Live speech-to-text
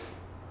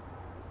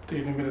Do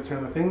you need me to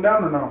turn the thing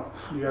down or no?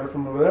 You got it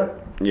from over there?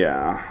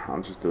 Yeah,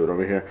 I'll just do it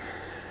over here.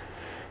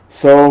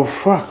 So,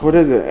 fuck, what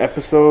is it?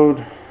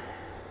 Episode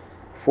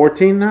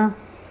 14 now?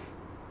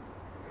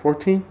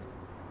 14?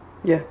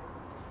 Yeah.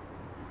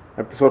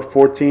 Episode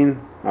 14.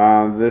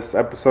 This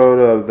episode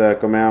of the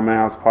Kamehameha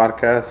House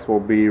podcast will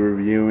be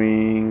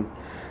reviewing...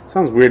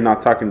 Sounds weird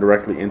not talking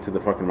directly into the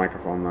fucking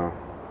microphone, though.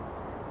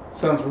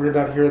 Sounds weird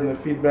not hearing the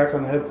feedback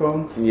on the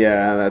headphones.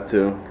 Yeah, that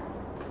too.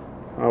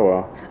 Oh,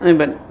 well. I mean,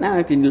 but now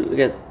if you look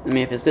at,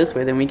 if it's this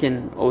way, then we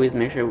can always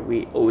make sure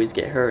we always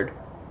get heard.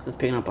 'Cause it's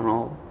picking up on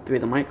all three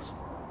of the mics.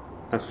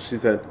 That's what she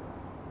said.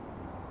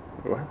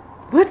 What?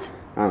 What?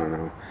 I don't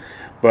know.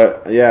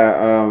 But,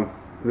 yeah,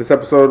 this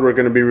episode we're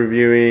going to be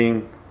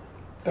reviewing...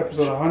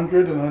 Episode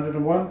 100 and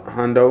 101?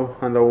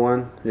 Hundo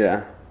 1,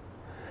 yeah.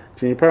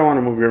 Gene, you probably want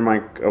to move your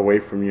mic away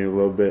from you a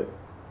little bit.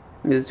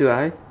 Is it too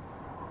high?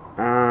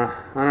 I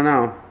don't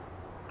know.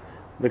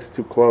 Looks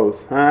too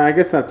close. I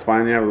guess that's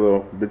fine. You have a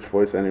little bitch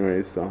voice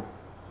anyways, so.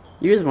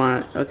 You just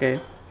want it,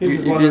 okay. You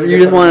You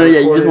just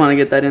want to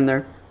get that in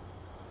there.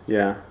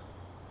 Yeah.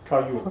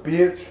 Call you a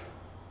bitch?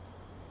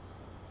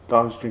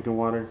 Dog's drinking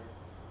water.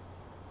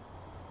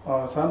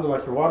 Oh, it sounded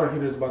like your water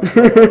heater's about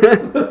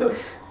to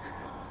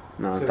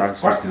No, It's dog's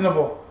drinking.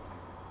 questionable.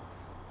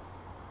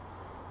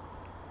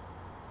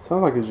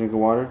 Sounds like he's drinking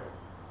water.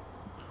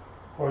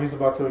 Or he's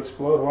about to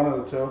explode, one of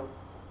the two.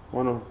 I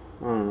don't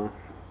know.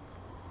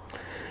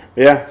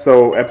 Yeah,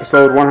 so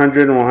episode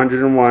 100 and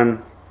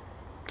 101.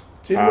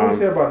 Gee, what do you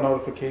say about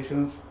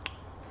notifications?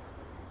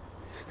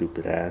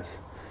 Stupid ass.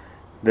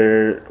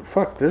 There's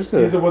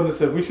He's the one that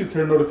said we should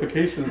turn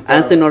notifications down. I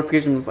didn't say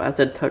notifications before. I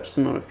said touch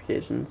the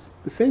notifications.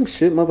 the same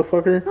shit,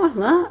 motherfucker. No, it's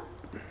not.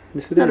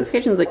 Yes, it is.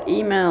 Notifications like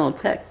email,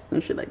 text,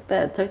 and shit like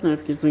that. Text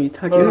notifications when you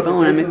touch your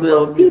phone, it makes a Notifications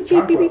little about to be a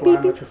beep, beep, beep, chocolate beep, beep,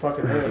 flying beep. at your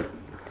fucking head.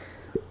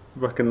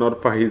 Fucking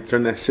notify you to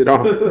turn that shit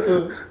off.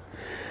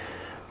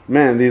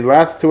 Man, these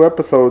last two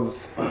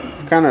episodes,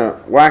 it's kind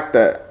of whack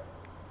that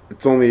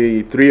it's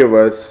only 3 of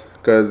us,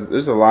 because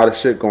there's a lot of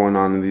shit going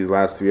on in these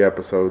last 3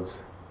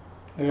 episodes.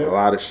 Yeah. A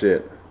lot of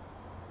shit.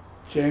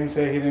 James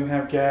said he didn't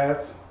have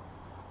gas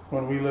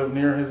when we lived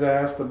near his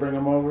ass to bring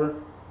him over.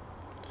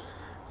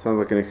 Sounds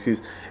like an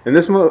excuse. And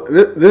this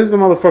is the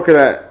motherfucker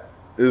that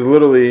is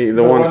literally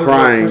the one who's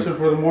crying, pushing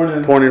for the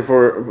morning.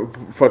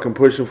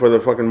 pushing for the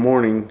fucking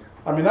morning.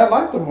 I mean, I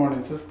like the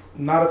mornings. It's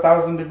not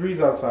 1,000 degrees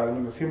outside. I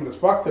mean, it's humid as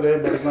fuck today,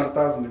 but it's not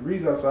 1,000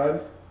 degrees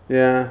outside.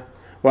 Yeah.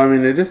 Well, I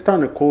mean, it is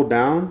starting to cool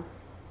down.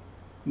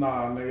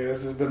 Nah, nigga,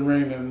 it's just been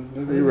raining.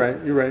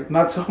 You're right.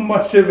 Not so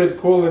much of it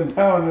cooling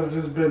down. It's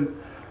just been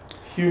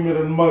humid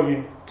and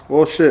muggy.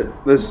 Well, shit.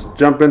 Let's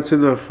jump into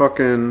the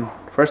fucking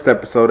first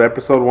episode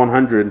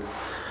 100.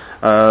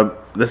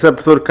 This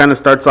episode kind of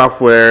starts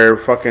off where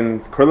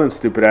fucking Krillin's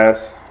stupid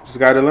ass just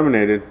got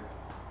eliminated.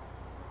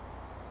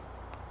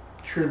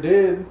 Sure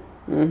did.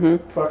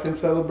 Mm-hmm. Fucking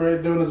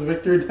celebrated doing his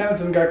victory dance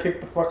and got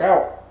kicked the fuck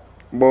out.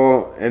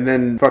 Well, and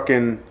then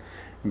fucking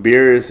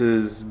Beerus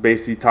is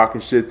basically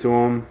talking shit to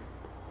him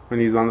when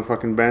he's on the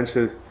fucking bench.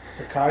 The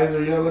The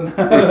Kaiser yelling at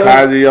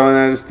guys are yelling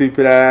at his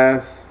stupid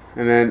ass.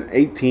 And then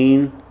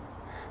 18.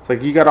 It's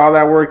like, you got all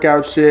that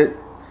workout shit,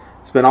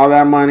 spent all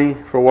that money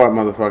for what,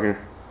 motherfucker?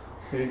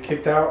 He get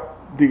kicked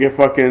out. Do you get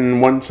fucking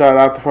one shot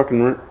out the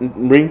fucking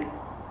ring?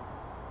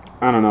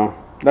 I don't know.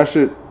 That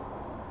shit.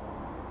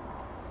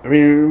 I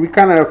mean, we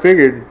kind of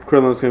figured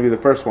Krillin was going to be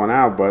the first one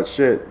out, but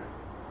shit.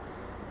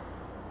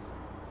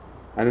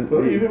 I didn't.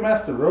 But even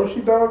Master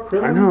Roshi, dog,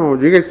 Krillin? I know.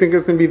 Do you guys think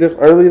it's going to be this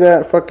early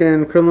that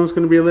fucking Krillin was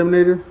going to be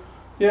eliminated?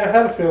 Yeah, I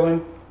had a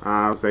feeling.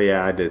 I'll say,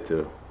 yeah, I did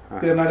too.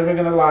 They're not even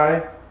gonna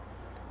lie.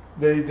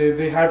 They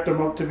hyped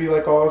him up to be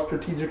like all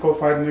strategical,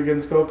 fighting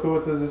against Goku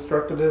with his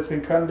destructor disc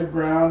and cutting the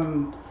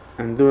ground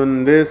And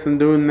doing this and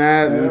doing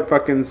that and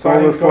fucking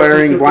solar Fighting Goku,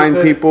 flaring Super blind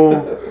Saiyan. people.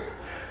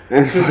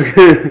 And Super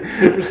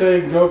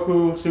Saiyan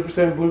Goku, Super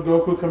Saiyan Blue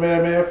Goku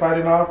Kamehameha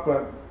fighting off,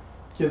 but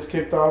gets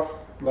kicked off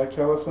like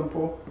hella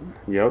simple.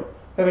 Yep.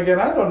 And again,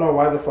 I don't know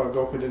why the fuck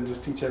Goku didn't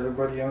just teach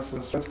everybody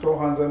instant strength,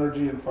 Gohan's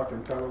energy, and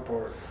fucking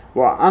teleport.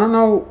 Well, I don't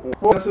know.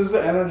 Well, this is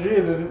the energy,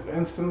 it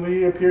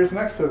instantly appears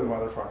next to the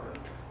motherfucker.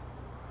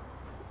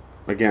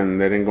 Again,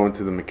 they didn't go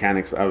into the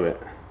mechanics of it.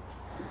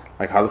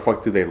 Like, how the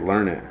fuck did they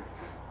learn it?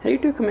 How do you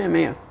do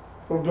Kamehameha?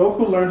 Well,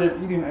 Goku learned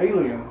it eating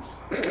aliens.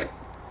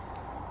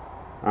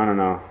 I don't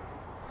know.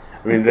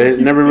 I mean, they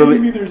never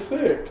really. They're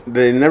sick.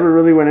 They never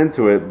really went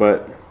into it,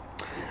 but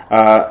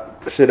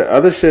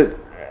other shit.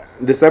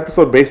 This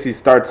episode basically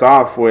starts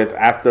off with,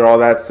 after all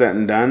that's said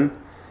and done,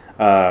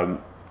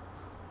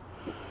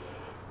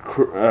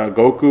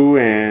 Goku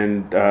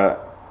and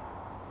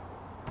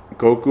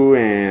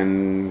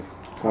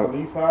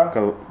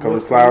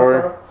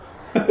Cauliflower,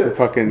 and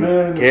fucking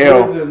Man,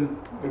 Kale.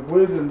 If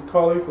Wiz and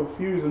Khalifa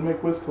fuse and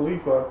make Wiz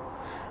Khalifa.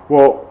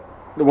 Well,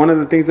 one of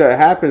the things that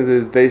happens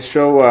is they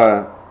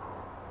show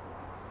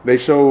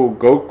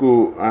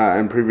Goku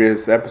in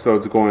previous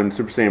episodes going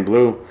Super Saiyan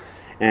Blue,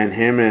 and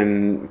him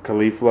and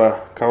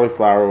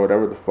Cauliflower,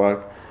 whatever the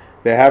fuck,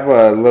 they have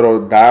a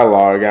little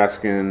dialogue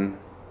asking,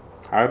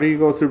 how do you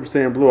go Super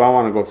Saiyan Blue? I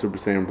want to go Super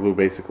Saiyan Blue,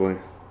 basically.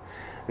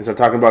 They start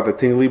talking about the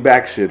tingly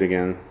back shit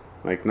again.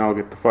 Like, no,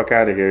 get the fuck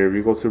out of here. If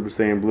you go Super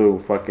Saiyan Blue,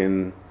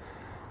 fucking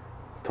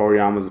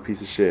Toriyama's a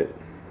piece of shit.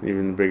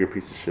 Even a bigger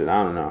piece of shit.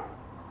 I don't know.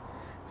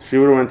 If she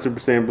would have went Super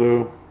Saiyan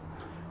Blue.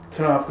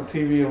 Turn off the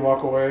TV and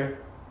walk away.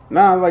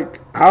 Nah, like,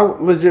 how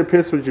legit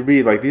pissed would you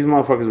be? Like, these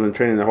motherfuckers have been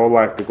training their whole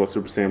life to go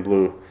Super Saiyan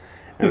Blue.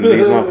 And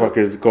these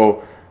motherfuckers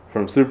go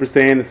from Super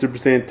Saiyan to Super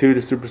Saiyan 2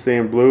 to Super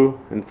Saiyan Blue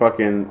in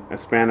fucking a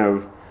span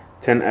of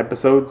 10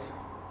 episodes.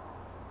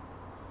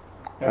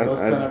 And those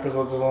 10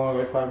 episodes are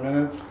only like 5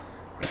 minutes.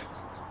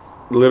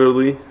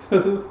 Literally.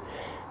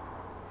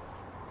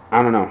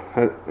 I don't know.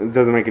 It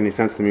doesn't make any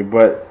sense to me.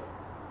 But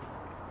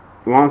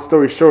long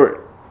story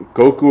short,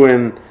 Goku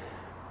and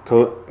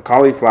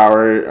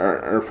Cauliflower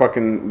are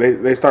fucking.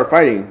 They start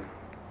fighting,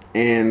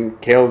 and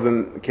Kale's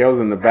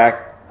in the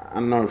back. I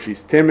don't know if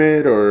she's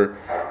timid or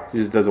she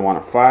just doesn't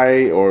want to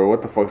fight or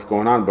what the fuck's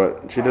going on.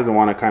 But she doesn't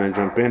want to kind of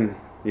jump in,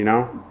 you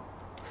know.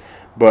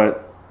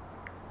 But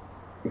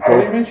what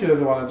do you mean she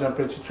doesn't want to jump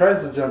in? She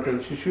tries to jump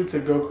in. She shoots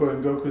at Goku,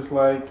 and Goku's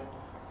like,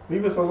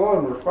 "Leave us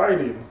alone. We're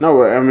fighting."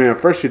 No, I mean, at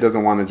first she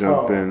doesn't want to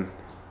jump in.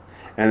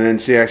 And then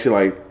she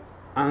actually,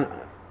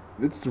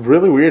 it's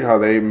really weird how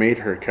they made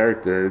her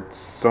character. It's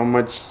so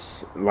much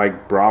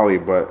like Brawly,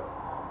 but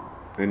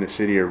in a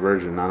shittier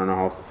version. I don't know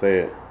how else to say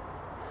it.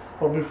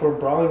 Well, before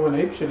Brawly went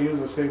apeshit, he was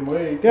the same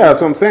way. Yeah, that's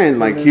what I'm saying.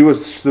 Like, he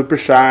was super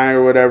shy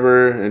or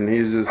whatever, and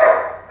he's just...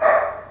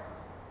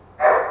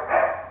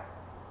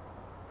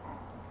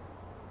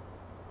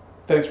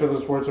 Thanks for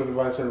those words of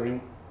advice, Irving.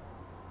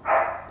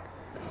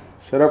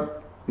 Shut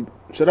up,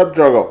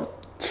 Drogo.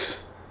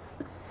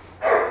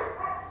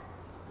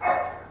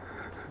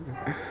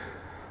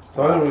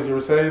 So anyways, you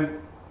were saying?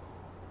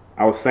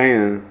 I was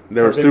saying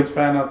they were biggest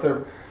fan out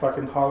there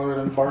fucking hollering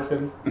and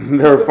barking.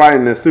 They were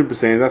fighting the Super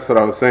Saiyans. That's what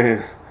I was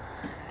saying.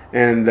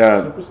 And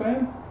Super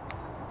Saiyan?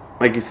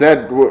 Like you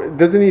said,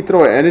 doesn't he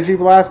throw an energy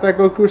blast at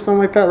Goku or something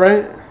like that,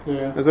 right?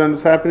 Yeah. That's what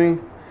ends up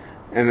happening.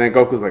 And then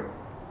Goku's like,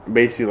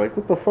 basically like,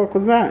 what the fuck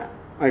was that?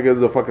 Like, it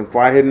was a fucking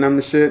fly hitting them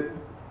and shit.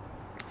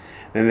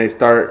 And they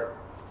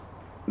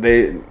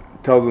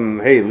tells them,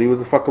 hey, leave us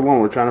the fuck alone.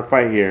 We're trying to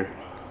fight here.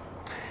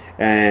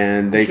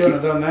 And they shouldn't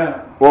have done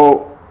that.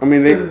 Well, I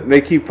mean,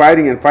 they keep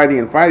fighting and fighting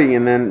and fighting,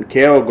 and then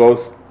Kale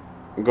goes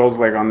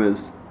like on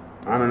this,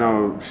 I don't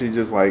know, she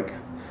just like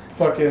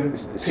fucking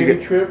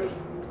pity trip.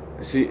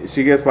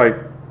 She gets like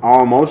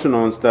all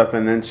emotional and stuff,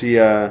 and then she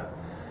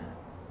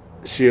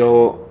sees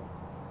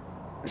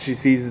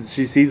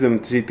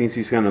them. She thinks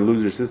she's gonna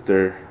lose her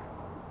sister.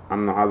 I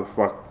don't know how the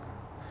fuck.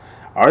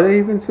 Are they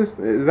even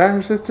sister? Is that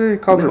her sister? He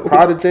calls her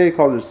protege. He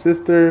calls her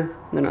sister.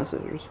 They're not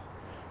sisters.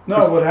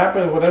 No,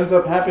 what ends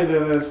up happening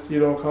is, you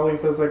know,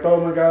 Khalifa's like,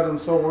 oh my god, I'm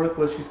so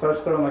worthless. She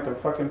starts throwing like a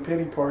fucking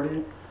pity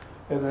party,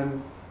 and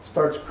then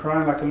starts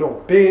crying like a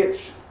little bitch,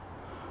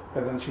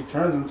 and then she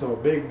turns into a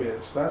big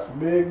bitch. That's a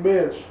big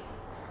bitch.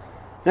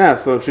 Yeah,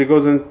 so she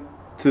goes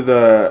into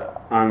the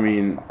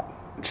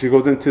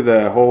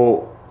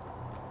whole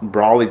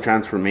Brawly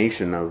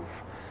transformation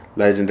of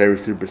Legendary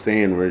Super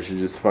Saiyan, where she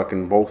just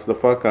fucking bulks the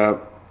fuck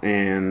up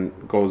and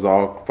goes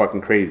all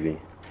fucking crazy.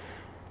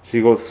 She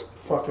goes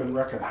fucking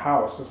wrecking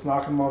house, just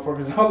knocking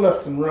motherfuckers out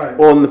left and right.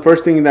 Well, and the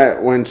first thing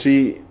that when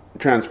she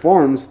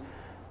transforms,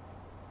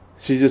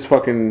 she just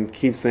fucking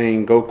keeps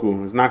saying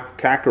Goku. It's not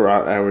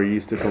Kakarot that we're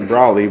used to from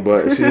Brawly,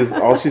 but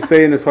all she's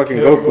saying is fucking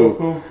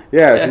Goku.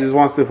 Yeah, she just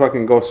wants to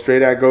fucking go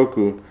straight at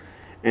Goku,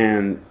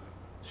 and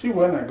she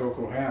went at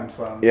Goku ham,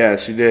 son. Yeah,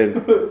 she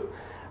did.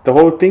 The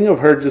whole thing of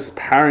her just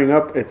powering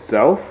up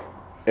itself,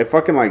 it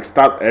fucking like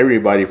stopped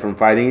everybody from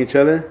fighting each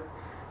other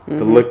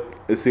to look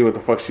and see what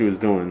the fuck she was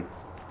doing.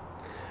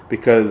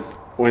 Because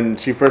when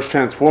she first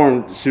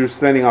transformed, she was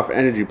sending off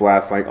energy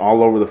blasts like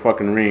all over the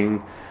fucking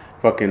ring.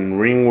 Fucking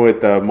ring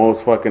with the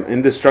most fucking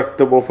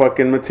indestructible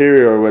fucking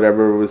material or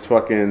whatever was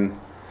fucking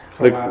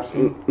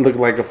looked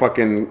like the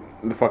fucking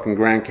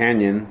Grand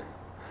Canyon.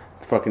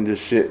 Fucking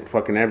just shit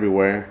fucking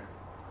everywhere.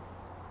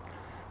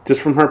 Just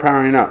from her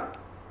powering up.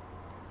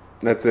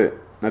 That's it.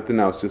 Nothing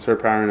else. Just her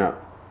powering up.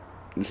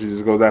 And she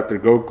just goes after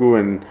Goku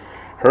and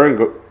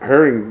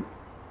her and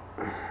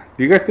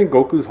do you guys think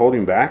Goku's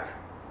holding back?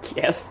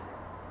 Yes.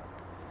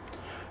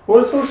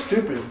 Well, it's so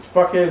stupid.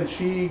 Fucking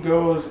she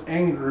goes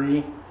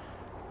angry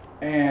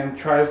and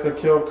tries to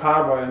kill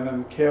Kaba, and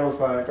then Kale's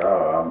like,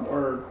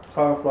 or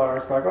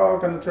Cauliflower's like, I'm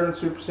gonna turn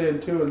Super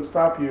Saiyan 2 and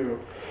stop you.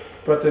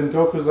 But then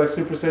Goku's like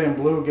Super Saiyan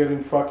Blue,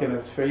 getting fucking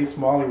his face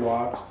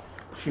mollywopped.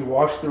 She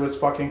walks through his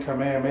fucking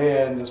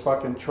Kamehameha and just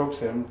fucking chokes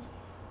him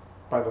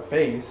by the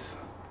face.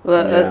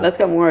 Well, that's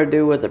got more to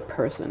do with the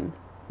person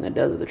than it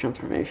does with the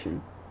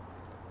transformation.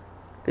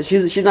 Because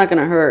she's not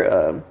gonna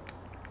hurt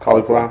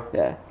Cauliflower?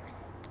 Yeah.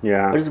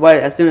 Yeah. Which is why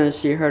as soon as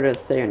she heard her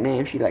say her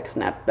name, she like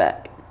snapped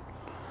back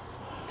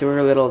to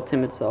her little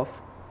timid self,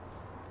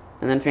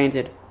 and then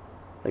fainted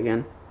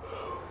again.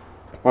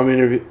 Well, I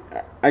mean,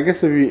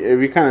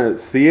 if you kind of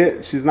see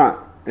it, she's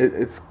not.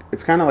 It's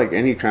kind of like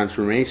any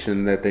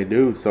transformation that they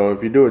do. So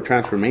if you do a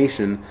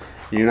transformation,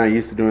 you're not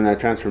used to doing that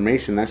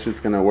transformation. That's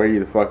just gonna wear you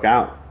the fuck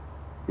out.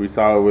 We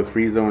saw it with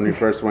Frieza when he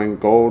first went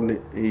gold.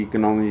 He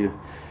can only,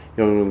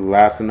 was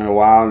lasting a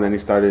while, and then he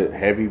started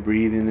heavy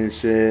breathing and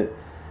shit.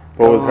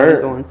 But with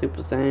her, going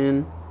Super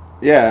Saiyan.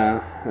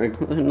 Yeah, like,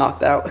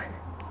 knocked out.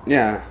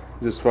 Yeah,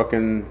 just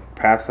fucking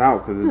pass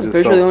out because it's just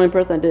pretty sure the only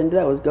person that didn't do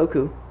that was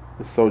Goku.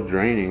 It's so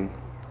draining.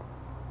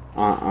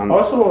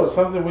 Also,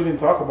 something we didn't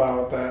talk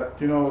about that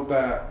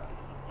that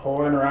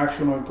whole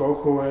interaction with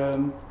Goku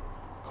and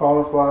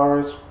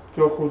Cauliflowers.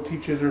 Goku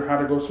teaches her how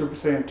to go Super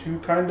Saiyan 2,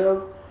 kind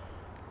of,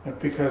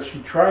 because she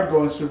tried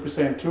going Super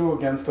Saiyan 2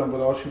 against him, but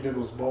all she did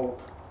was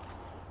bulk.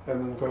 And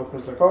then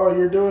Goku's like, "Oh,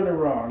 you're doing it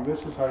wrong.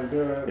 This is how you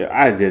do it." Yeah,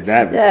 I did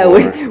that before.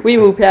 Yeah, we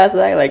moved past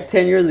that like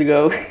 10 years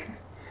ago.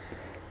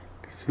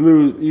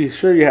 You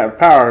sure you have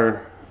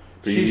power?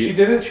 She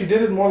did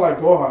it more like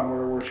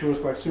Gohan, where she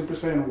was like Super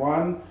Saiyan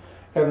 1,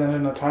 and then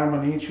in a time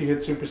when she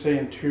hit Super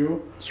Saiyan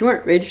 2. She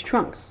weren't Rage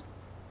Trunks.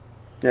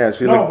 Yeah,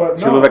 she looked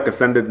like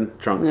Ascended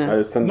Trunks.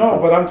 Yeah.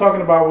 But I'm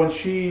talking about when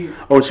she...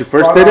 Oh, when she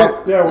first did it?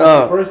 Yeah, when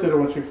she first did it,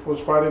 when she was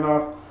fighting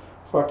off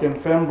fucking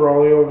Fem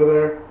Broly over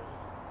there.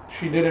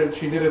 She did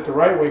it the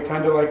right way,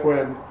 kind of like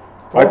when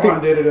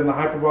Gohan did it in the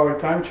hyperbolic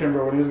time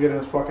chamber when he was getting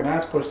his fucking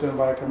ass pushed in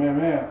by a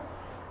Kamehameha.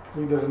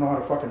 Because he doesn't know how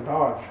to fucking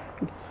dodge.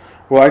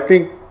 Well, I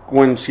think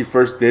when she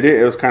first did it,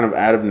 it was kind of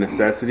out of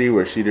necessity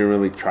where she didn't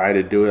really try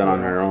to do it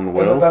on her own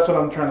will. That's what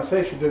I'm trying to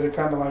say. She did it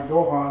kind of like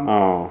Gohan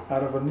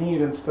out of a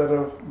need instead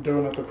of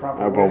doing it the proper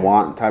way. Of a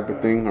want type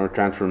of thing or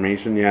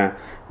transformation, yeah.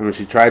 And when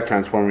she tried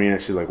transforming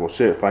it, she's like, well,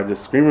 shit, if I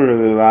just scream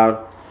really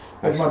loud...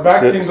 If my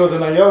back tingles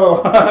in a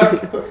yellow...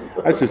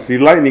 I should see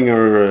lightning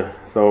everywhere.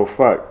 So,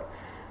 fuck.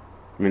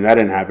 I mean, that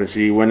didn't happen.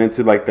 She went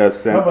into like the...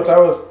 No, but that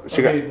was...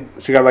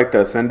 She got like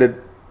the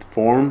ascended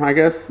form, I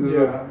guess.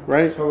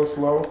 Right? It's hella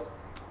slow.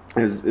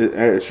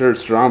 It's sure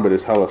strong, but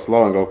it's hella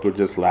slow, and Goku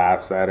just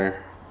laughs at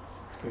her.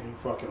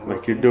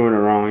 Like, you're doing it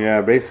wrong.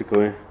 Yeah,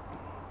 basically.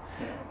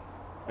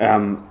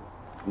 Yeah.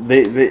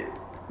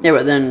 Yeah,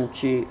 but then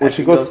when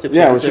she goes Super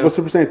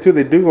Saiyan 2,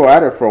 they do go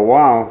at it for a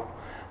while.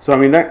 So I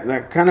mean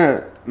that kind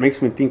of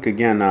makes me think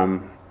again.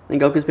 And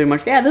Goku's pretty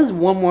much there's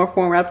one more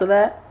form after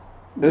that.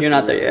 You're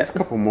not there yet. There's a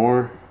couple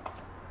more.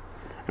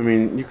 I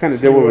mean, you kind of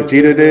did what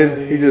Vegeta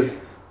did.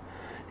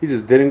 He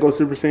just didn't go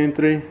Super Saiyan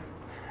 3.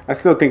 I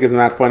still think it's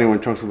not funny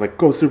when Trunks was like,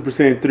 "Go Super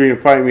Saiyan 3 and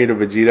fight me," to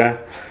Vegeta,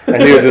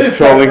 and he was just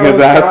trolling his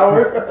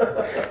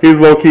ass. He's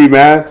low key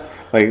mad,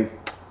 like,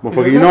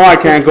 motherfucker. You know I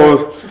can't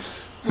go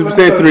Super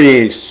Saiyan 3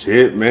 ain't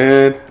shit,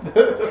 man.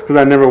 It's because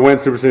I never went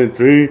Super Saiyan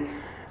 3.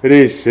 It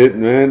ain't shit,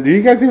 man. Do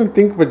you guys even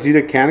think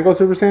Vegeta can go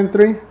Super Saiyan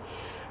 3?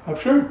 I'm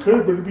sure it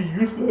could, but it'd be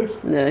useless.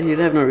 Yeah, he'd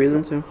have no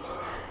reason to.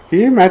 Can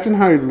you imagine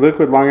how he'd look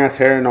with long ass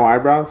hair and no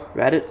eyebrows?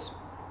 Raditz.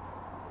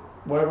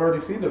 Well, I've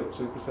already seen the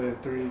Super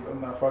Saiyan 3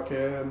 on that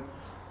fucking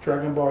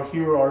Dragon Ball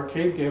Hero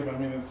arcade game. I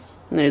mean, it's...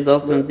 Yeah, he's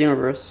also in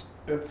Xenoverse.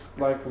 It's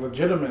like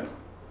legitimate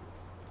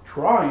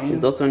trying.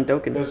 He's also in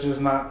Dokkan. It's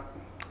just not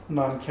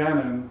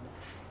non-canon.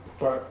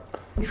 But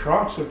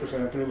Trunks Super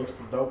Saiyan 3 looks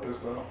the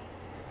dopest, though.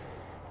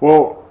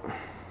 Well,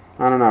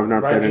 I don't know. I've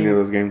never played any of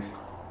those games.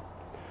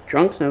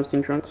 Trunks? Never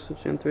seen Trunks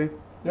Super Saiyan 3.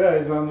 Yeah,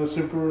 he's on the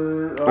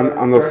Super...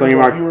 on those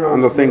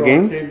same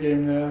games?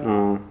 Game, yeah.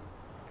 Oh.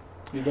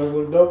 He does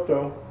look dope,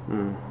 though.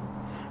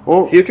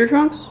 Well, Future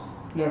Trunks?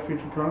 Yeah,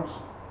 Future Trunks.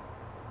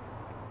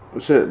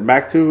 Shit,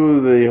 back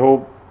to the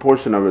whole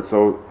portion of it.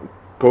 So,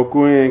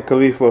 Goku and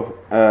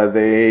Caulifla,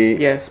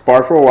 they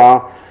spar for a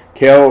while.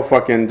 Kale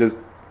fucking just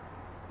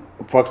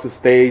fucks the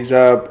stage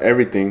up,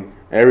 everything.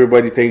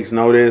 Everybody takes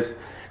notice.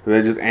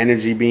 They're just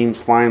energy beams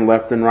flying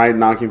left and right,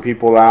 knocking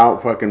people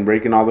out, fucking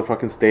breaking all the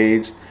fucking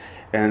stage.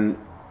 And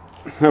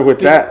with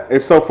that,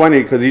 it's so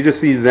funny because you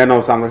just see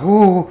Zenos, I'm like,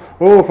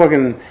 oh,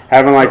 fucking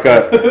having like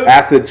a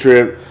acid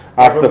trip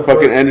off the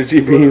fucking energy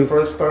beams.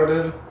 When it first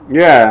started?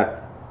 Yeah.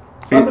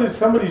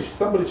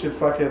 Somebody should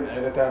fucking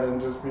edit that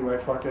and just be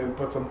like, fucking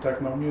put some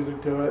techno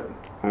music to it.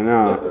 I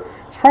know.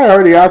 It's probably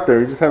already out there.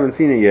 We just haven't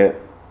seen it yet.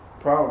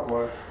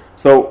 Probably.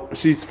 So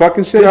she's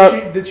fucking shit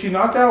up. Did she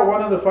knock out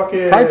one of the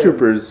fucking Pride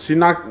Troopers? She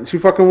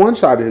fucking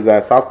one-shotted his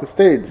ass off the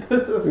stage.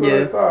 That's what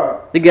I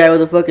thought. The guy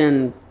with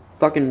the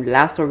fucking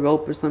lasso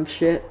rope or some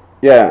shit.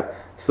 Yeah.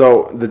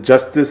 So the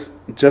Justice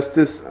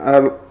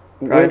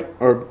Pride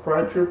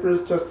Pride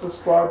Troopers, Justice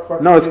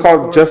Squad. No, it's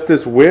called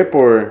Justice Whip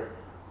or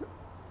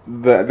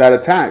that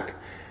attack.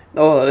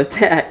 Oh,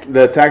 attack!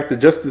 The attack, the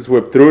Justice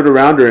Whip, threw it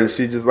around her and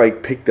she just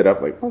like picked it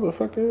up like,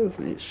 motherfucker, this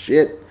ain't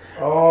shit.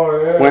 Oh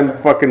yeah. When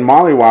fucking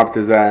Molly whopped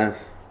his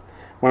ass,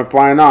 went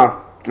flying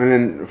off, and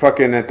then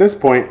fucking at this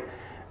point,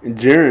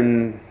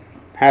 Jiren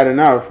had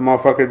enough.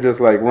 Motherfucker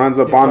just like runs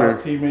up on her.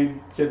 Teammate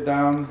get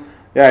down.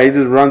 Yeah, he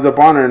just runs up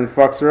on her and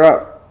fucks her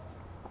up.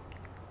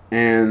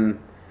 And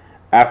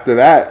after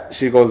that,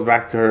 she goes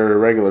back to her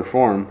regular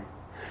form.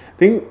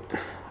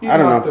 I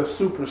don't know. The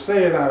Super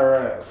Saiyan out her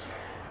ass.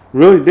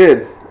 Really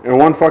did. And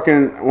one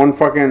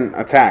fucking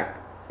attack,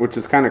 which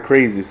is kind of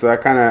crazy. So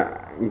that kind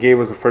of gave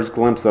us a first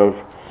glimpse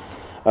of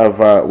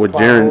what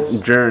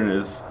Jiren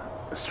is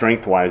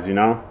strength wise, you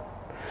know.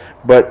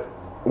 But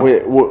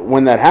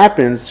when that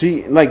happens,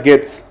 she like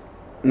gets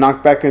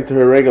knocked back into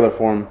her regular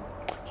form.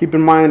 keep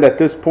in mind at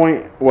this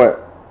point,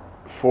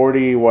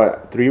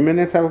 3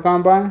 minutes have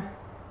gone by?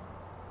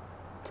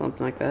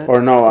 Something like that.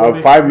 Or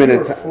no, 5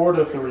 minutes. 4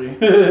 to 3.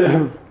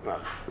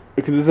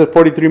 Because this is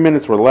 43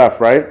 minutes were left,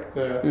 right?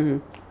 Yeah. Mm-hmm.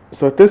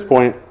 So at this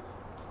point,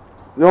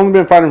 they've only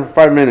been fighting for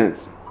 5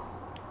 minutes.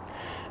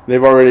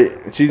 They've already,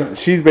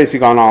 she's basically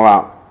gone all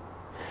out.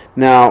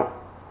 Now,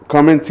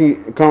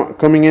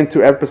 coming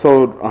into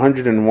episode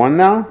 101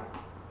 now,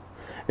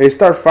 they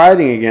start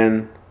fighting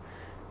again.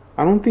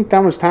 I don't think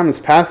that much time has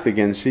passed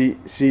again. She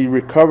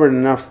recovered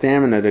enough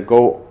stamina to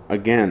go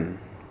again.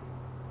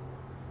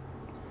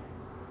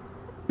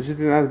 Do you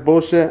think that's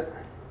bullshit?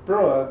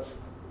 Bro, that's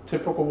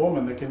typical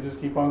woman. They can just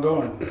keep on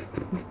going.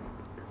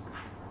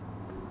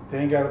 They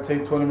ain't got to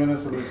take 20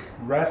 minutes of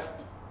rest.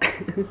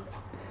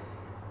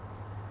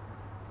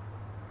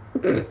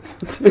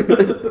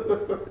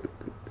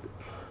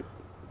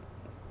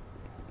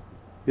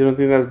 You don't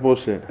think that's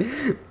bullshit?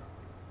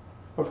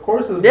 Of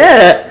course it's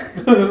Yeah.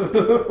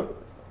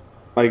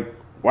 Like,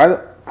 why?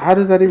 How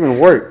does that even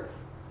work?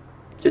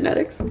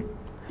 Genetics.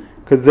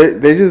 Because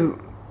they just,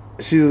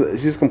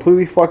 she's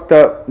completely fucked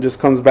up. Just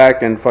comes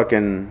back and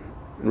fucking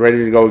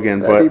ready to go again.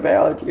 That'd be But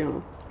biology, huh?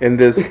 in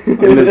this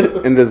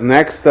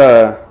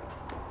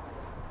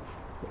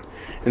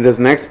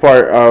next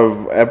part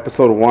of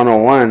episode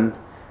 101,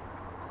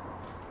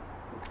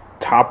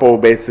 Toppo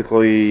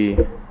basically,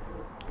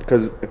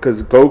 because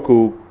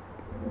Goku,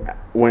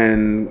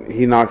 when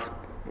he knocks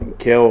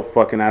Kale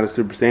fucking out of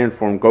Super Saiyan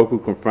form,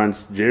 Goku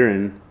confronts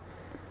Jiren,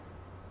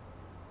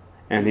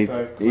 and He's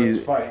like, he's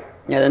let's fight.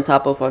 Yeah, then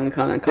Toppo fucking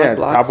kind of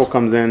blocks. Toppo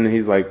comes in and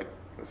he's like,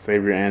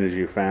 save your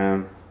energy,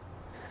 fam.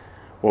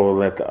 We'll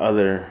let the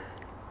other,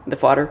 The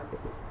fodder.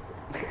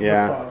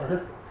 yeah,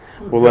 Father.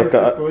 we'll let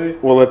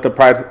Basically. the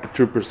Pride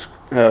Troopers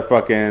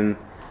fucking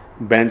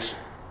bench.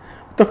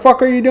 What the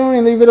fuck are you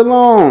doing? Leave it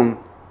alone.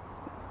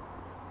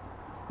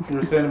 You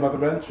were saying about the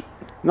bench?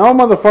 No,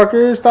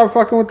 motherfucker, stop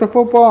fucking with the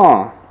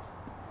football.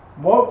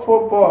 What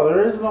football?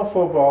 There is no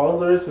football. All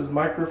there is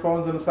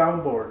microphones and a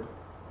soundboard.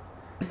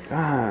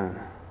 God.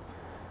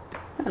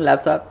 A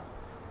laptop.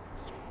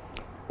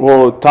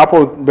 Well,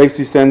 Toppo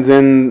basically sends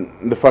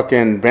in the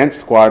fucking bench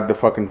squad to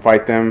fucking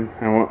fight them,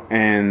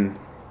 and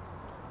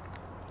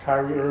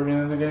Kyrie Irving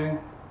in the game.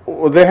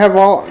 well, they have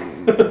all.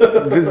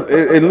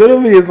 It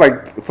literally is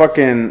like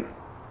fucking.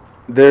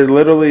 They're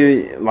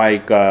literally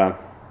like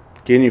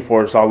Ginyu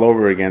Force all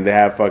over again. They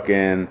have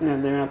fucking Yeah,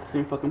 they're not the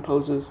same fucking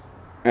poses.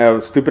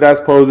 stupid ass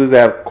poses. They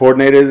have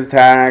coordinated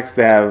attacks.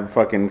 They have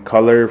fucking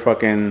color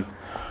fucking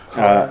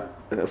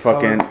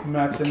fucking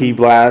matching key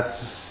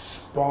blasts.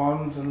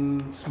 bombs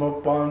and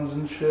smoke bombs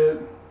and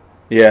shit.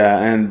 Yeah,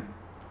 and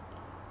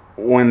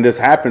when this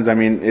happens, I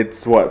mean,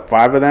 it's what,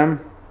 5 of them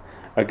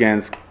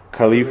against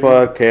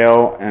Khalifa,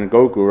 Kale, and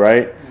Goku,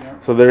 right? Yeah.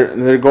 So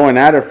they're going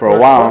at it for a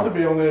It's while. supposed to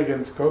be only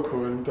against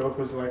Goku, and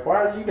Goku's like,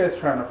 "Why are you guys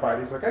trying to fight?"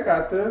 He's like, "I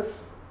got this."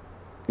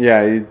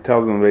 Yeah, he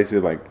tells them basically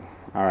like,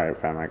 "All right,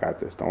 fam, I got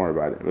this. Don't worry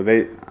about it." But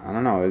I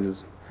don't know, they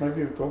just,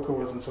 Maybe if Goku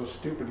wasn't so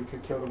stupid, he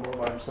could kill them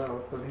all by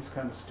himself. But he's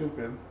kind of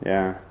stupid.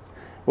 yeah.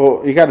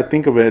 Well, you got to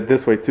think of it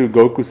this way too.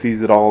 Goku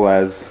sees it all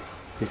as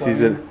he sees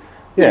it.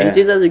 Yeah, Yeah, he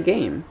sees it as a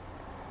game.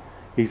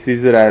 he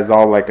sees it as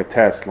all like a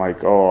test.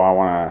 Like, oh, I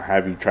want to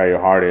have you try your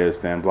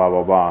hardest and blah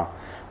blah blah.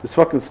 It's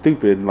fucking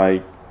stupid.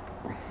 Like,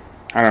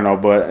 I don't know,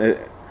 but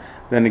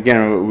then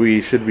again,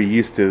 we should be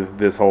used to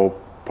this whole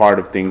part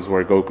of things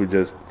where Goku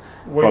just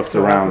Waits fucks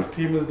till half around. his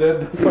team is dead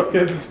to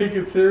fucking take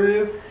it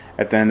serious.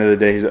 At the end of the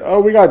day, he's like,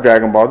 oh, we got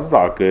Dragon Balls. It's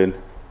all good.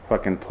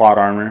 Fucking plot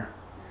armor.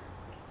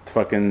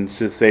 Fucking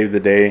just save the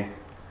day.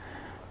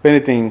 If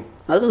anything,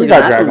 That's we what's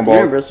got gonna happen Dragon with the Balls.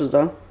 universes,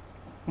 though.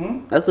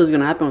 That's what's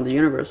gonna happen with the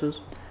universes.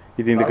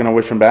 You think they're gonna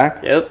wish him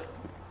back? Yep.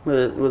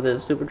 With the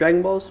Super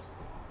Dragon Balls,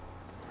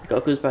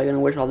 Goku's probably gonna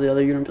wish all the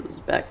other universes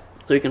back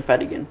so he can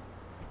fight again.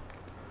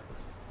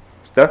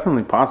 It's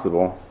definitely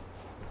possible.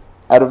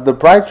 Out of the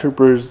Pride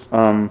Troopers,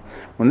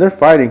 when they're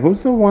fighting,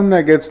 who's the one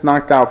that gets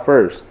knocked out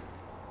first?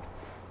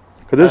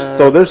 Because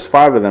there's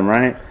 5 of them,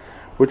 right?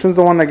 Which one's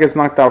the one that gets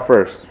knocked out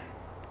first?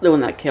 The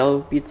one that Kale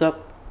beats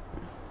up.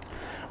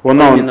 Well,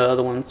 I mean no, the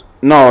other ones.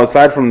 no.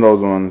 Aside from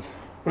those ones,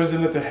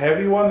 Wasn't it the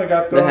heavy one that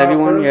got thrown The heavy out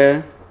one, first?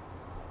 yeah.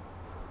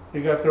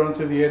 He got thrown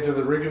to the edge of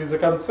the rig, and he's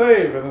like, "I'm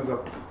safe," and then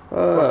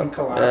fucking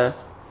collapsed.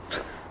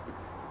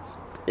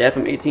 Yeah,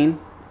 from 18.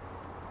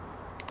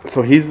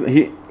 so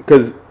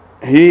because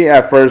he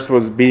at first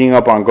was beating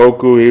up on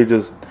Goku. He was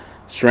just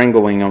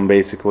strangling him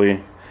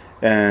basically,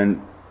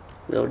 and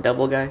Little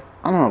devil guy.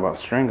 I don't know about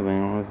strangling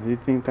him. Do you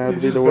think that would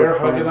He's be just the bear word?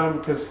 for hugging it? him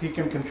because he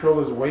can control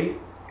his weight.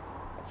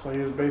 So he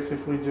was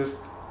basically just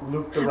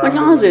looped around. Which him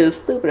honestly and- is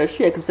stupid as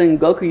shit, because then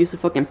Goku used to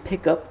fucking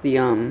pick up the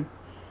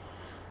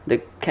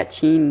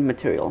Kachin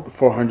material.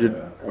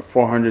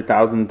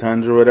 400,000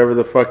 tons or whatever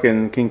the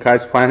fucking King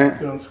Kai's planet.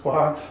 doing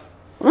squats.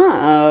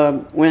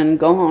 When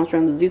Gohan was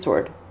trying the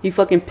Z-Sword, he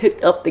fucking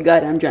picked up the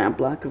goddamn giant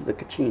block of the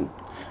Kachin.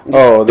 and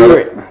Oh, threw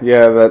that,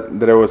 yeah,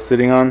 that it was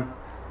sitting on,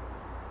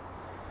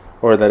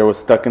 or that it was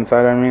stuck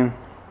inside. I mean,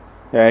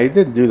 yeah, he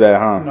did do that,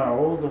 huh?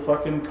 No, the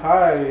fucking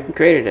Kai. He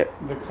created it.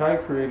 The Kai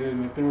created it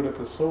and he threw it at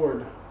the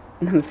sword.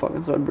 And then the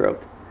fucking sword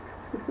broke.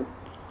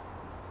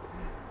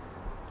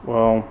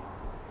 Well,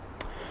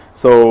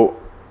 so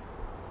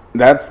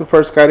that's the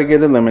first guy to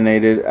get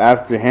eliminated.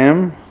 After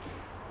him,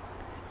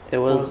 It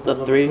was the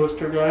little three.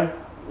 Twister guy.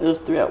 It was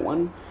 3 at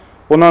 1.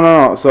 well,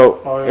 no. So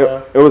Oh,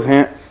 yeah. it was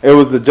him. It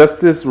was the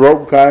Justice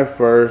Rope guy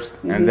 1st,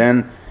 Mhm. and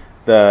then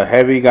the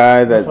heavy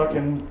guy The that,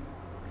 fucking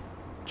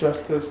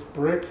Justice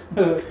Brick.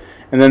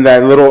 and then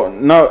that little.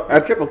 No,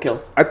 Triple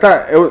kill. I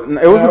thought it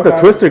wasn't the okay.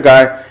 Twister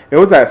guy. It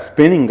was that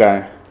spinning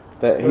guy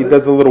that he Really?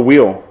 does a little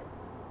wheel.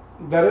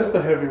 That is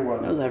the heavy That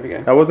one. was a heavy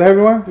guy. That was the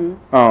heavy one. Mhm.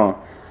 Oh,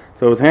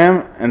 so it was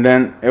him, and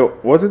then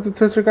was it the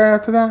Twister guy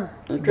after that?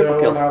 It was triple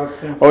They kill. went out at the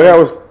same Oh time. yeah, it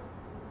was.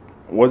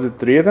 Was it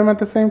 3 of them at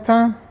the same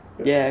time?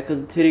 Yeah,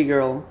 because the titty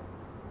girl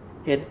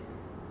hid.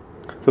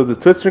 So the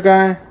Twister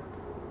guy.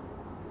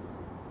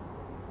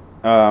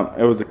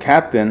 It was the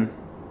captain.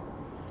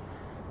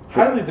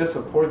 Highly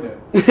disappointed.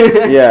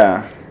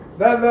 Yeah.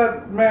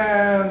 That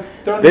man.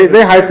 Don't They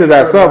even hyped his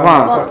ass up,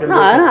 huh? Well, Fucking no.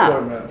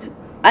 disappointment.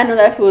 I know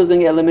that fool was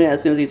gonna get eliminated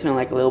as soon as he turned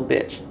like a little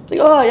bitch. It's like,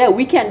 oh yeah,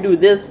 we can't do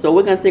this, so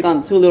we're gonna take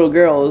on 2 little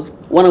girls,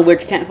 one of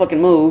which can't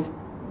fucking move.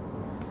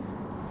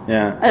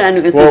 Yeah. And I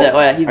knew instantly that. Oh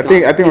yeah, he's I gone.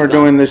 think He's we're gone.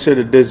 doing this shit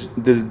a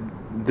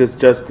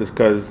disjustice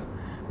because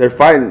they're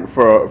fighting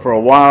for a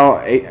while.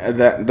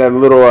 That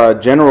little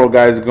general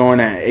guy's going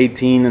at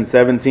 18 and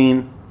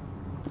 17.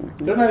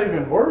 They're not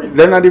even worried.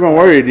 They're not even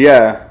worried.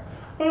 Yeah.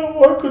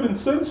 Oh, I couldn't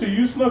sense you.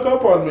 You snuck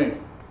up on me.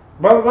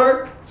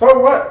 Motherfucker, so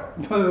what?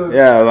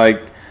 Yeah,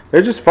 like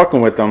they're just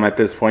fucking with them at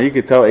this point. You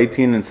could tell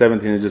 18 and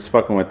 17 are just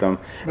fucking with them.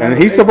 Man,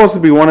 And he's supposed to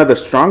be one of the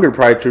stronger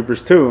Pride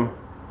Troopers too,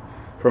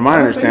 from my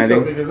I don't think understanding.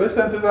 so, because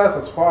they sent his ass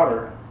as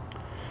fodder.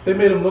 They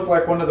made him look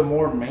like one of the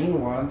more main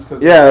ones.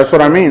 Cause Yeah, that's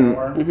what I mean.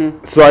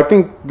 Mhm. So I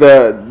think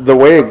the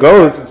way it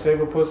goes, And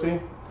save a pussy.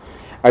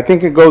 I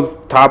think it goes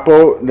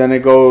Topo, then it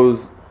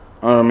goes,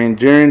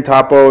 Jiren,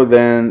 Topo,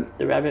 then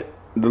The rabbit.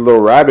 the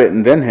little rabbit,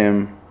 and then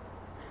him.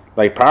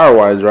 Like power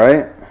wise,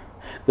 right?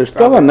 There's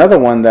still Probably. another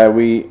one that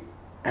we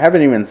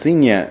haven't even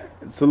seen yet.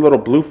 It's a little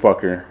blue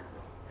fucker.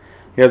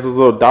 He has those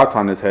little dots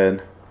on his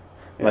head.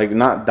 Like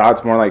not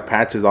dots, more like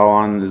patches all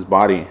on his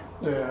body.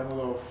 Yeah, the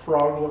little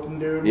frog-looking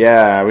dude.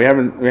 Yeah, we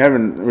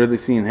haven't really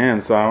seen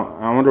him. So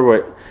I wonder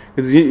what,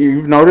 because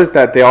you've noticed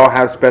that they all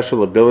have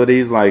special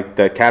abilities. Like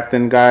the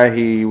captain guy,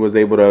 he was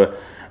able to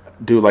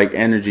do like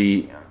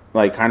energy,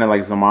 like kind of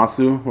like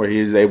Zamasu, where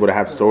he was able to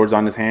have swords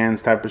on his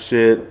hands, type of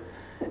shit.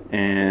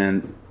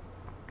 And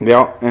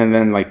and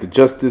then like the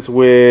Justice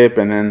Whip,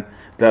 and then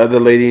the other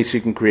lady, she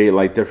can create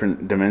like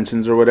different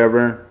dimensions or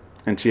whatever.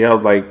 And she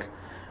held like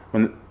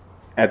when.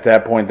 At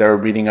that point, they were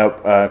beating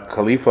up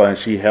Khalifa, and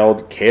she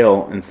held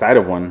Kale inside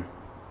of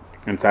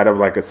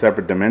like a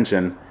separate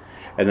dimension,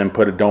 and then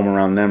put a dome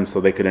around them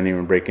so they couldn't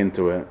even break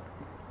into it.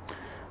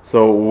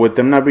 So with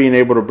them not being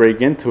able to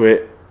break into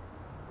it,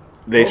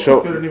 they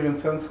Goku couldn't even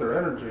sense their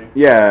energy.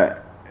 yeah,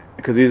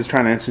 because he's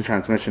trying to instant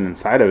transmission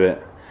inside of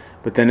it.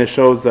 But then it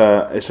shows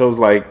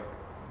like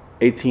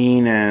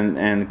 18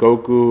 and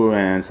Goku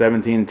and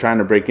 17 trying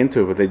to break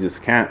into it, but they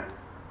just can't.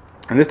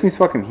 And this thing's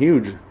fucking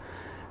huge.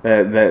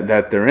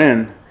 That they're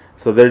in,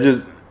 so they're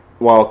just,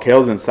 while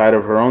Kale's inside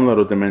of her own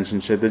little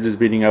dimension shit, they're just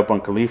beating up on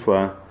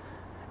Khalifa,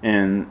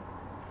 and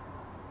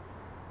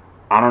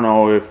I don't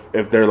know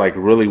if they're like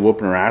really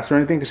whooping her ass or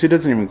anything, because she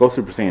doesn't even go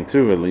Super Saiyan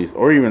 2 at least,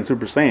 or even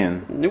Super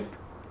Saiyan. Nope.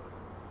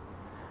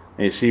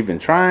 Is she even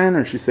trying,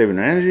 or is she saving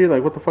her energy?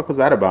 Like, what the fuck was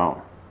that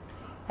about?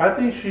 I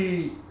think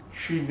she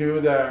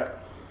knew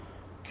that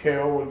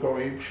Kale would go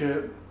ape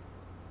shit. To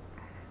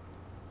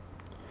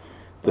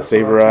That's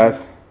save what her I ass?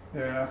 think.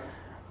 Yeah.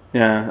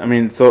 Yeah, I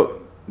mean,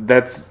 so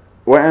that's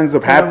what ends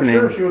up happening.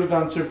 I'm sure if she would have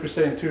gone Super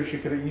Saiyan 2, she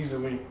could have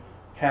easily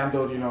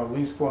handled, at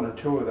least 1 or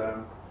 2 of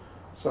them.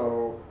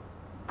 So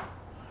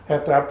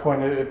at that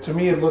point, to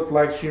me, it looked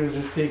like she was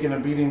just taking a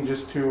beating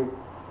just to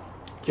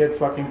get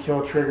fucking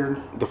kill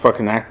triggered. To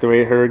fucking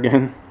activate her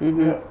again.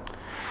 Mm-hmm. Yeah.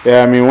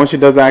 Yeah, I mean, once she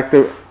does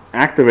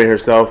activate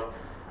herself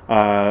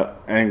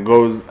and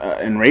goes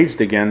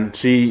enraged again,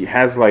 she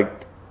has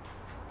like,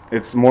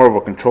 it's more of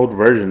a controlled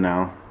version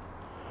now.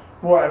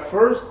 Well, at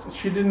first,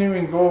 she didn't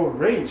even go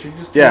rage. She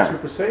just Yeah.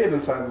 turned Super Saiyan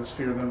inside the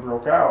sphere, then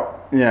broke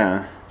out.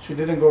 Yeah, She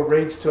didn't go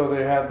rage till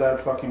they had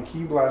that fucking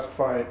Ki Blast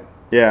fight.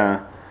 yeah.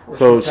 where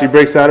So she tapped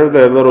breaks out of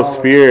the little Cauliflower.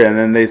 sphere, and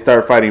then they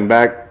start fighting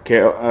back.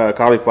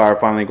 Cauliflower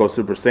finally goes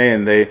Super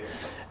Saiyan.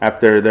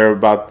 After they're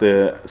about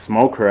to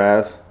smoke her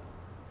ass.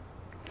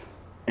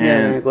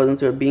 And it goes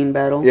into a bean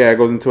battle. Yeah, it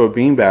goes into a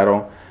beam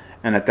battle,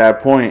 and at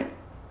that point,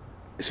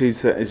 she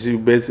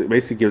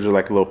basically gives her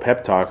like a little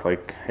pep talk,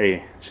 like,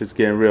 "Hey, shit's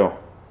getting real.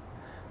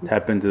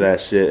 Tap into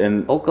that shit."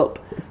 And Bulk up.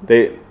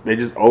 they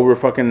just over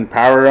fucking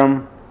power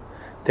them,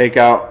 take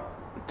out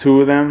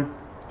 2 of them.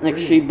 Like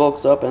she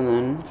bulks up and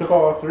then Took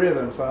all 3 of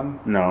them, son.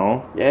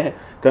 No, yeah,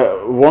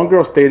 the one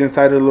girl stayed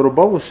inside her little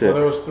bubble shit.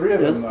 Well, there was 3 of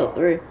them, there's still though.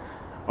 3.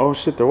 Oh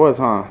shit, there was,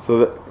 huh?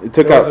 So it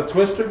took There out. was a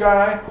Twister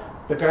guy,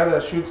 the guy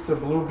that shoots the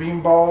blue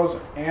beam balls,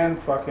 and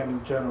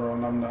fucking General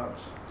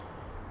Numbnuts.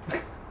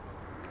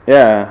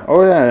 Yeah.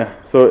 Oh yeah.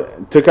 So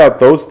it took out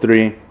those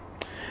 3.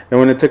 And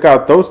when it took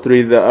out those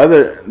three, the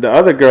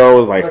other girl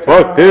was like,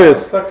 "Fuck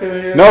this." Stuck in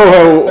here,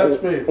 No,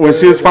 touch me. when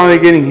she was finally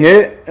getting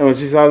hit, and when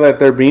she saw that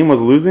their beam was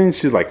losing,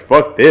 she's like,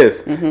 "Fuck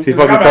this." Mm-hmm. She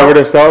fucking Come covered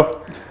out. herself,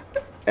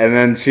 and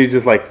then she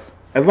just like,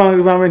 "As long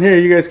as I'm in here,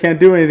 you guys can't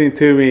do anything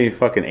to me."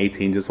 Fucking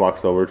 18 just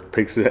walks over,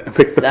 picks the That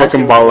fucking shit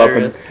was ball up,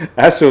 hilarious. and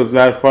that shit was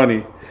mad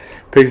funny.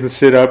 Picks the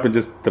shit up and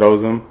just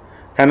throws him,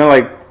 kind of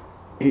like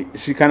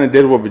she kind of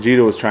did what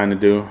Vegeta was trying to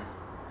do,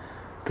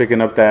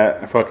 picking up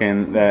that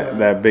fucking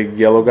that big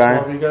yellow guy.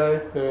 Bobby guy,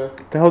 yeah.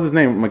 What the hell's his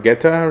name?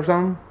 Magetta or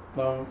something?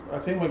 No, I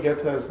think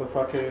Magetta is the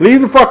fucking.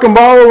 Leave the fucking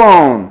ball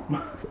alone!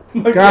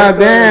 Magetta God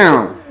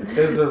damn!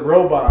 Is the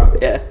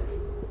robot. Yeah.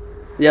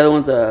 The other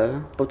one's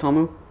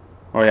Botomu.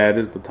 Oh yeah, it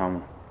is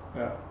Batama.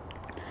 Yeah.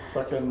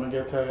 Fucking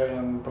Magetta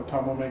and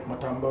Potomo make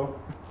Matumbo.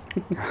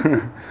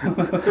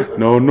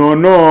 No.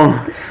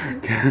 Not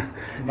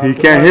He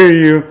to can't my- hear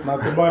you.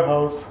 Not in my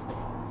house.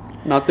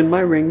 Not in my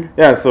ring.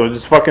 Yeah, so it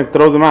just fucking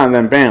throws him out, and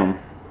then bam,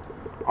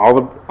 all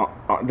the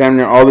damn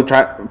near all the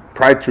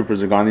Pride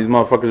Troopers are gone. These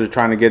motherfuckers are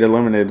trying to get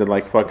eliminated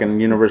like fucking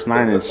Universe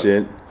 9 and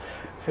shit.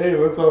 Hey,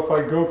 let's all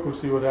fight Goku,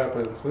 see what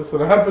happens. This is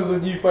what happens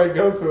when you fight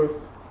Goku.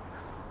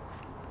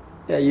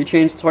 Yeah, you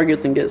change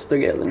targets and still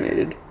get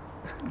eliminated.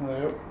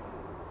 Yep.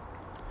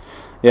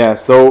 Yeah,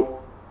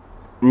 so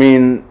I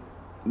mean,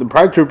 the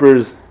Pride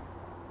Troopers,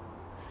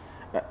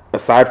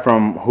 aside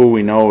from who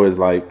we know is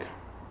like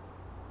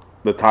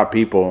the top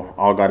people,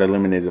 all got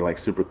eliminated like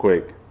super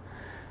quick.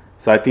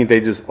 So I think they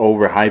just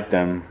overhyped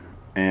them,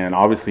 and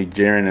obviously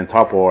Jiren and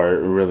Toppo are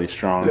really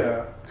strong.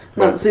 Yeah.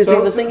 No, see,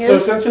 So, the thing so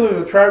is, essentially,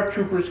 the Tribe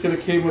Troopers could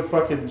have came with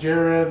fucking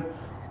Jiren,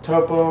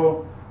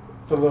 Topo,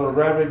 the little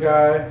rabbit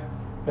guy,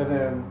 and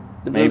then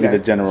the Maybe big the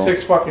guy. general.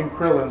 6 fucking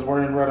Krillins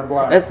wearing red and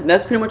black.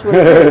 That's pretty much what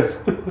it is.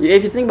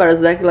 If you think about it, it's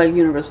exactly like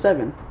Universe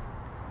 7.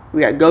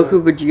 We got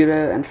Goku,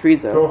 Vegeta, and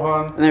Frieza.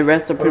 Gohan. And the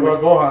rest are What pretty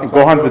about much...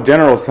 Gohan? Gohan's the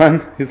general,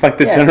 son. He's like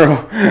the Yeah.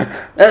 general.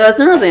 That's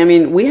another thing. I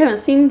mean, we haven't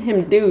seen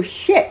him do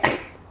shit.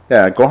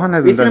 Yeah, Gohan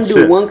hasn't We've seen done him do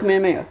shit. one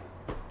Kamehameha.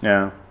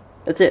 Yeah.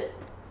 That's it.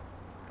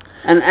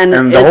 And And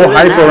the it's whole even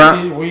hype now-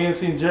 around- We ain't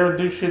seen Jiren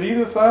do shit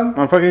either, son.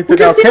 Motherfucker, he We took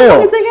just out seen him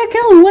Kale. fucking take out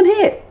Kale in one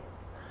hit.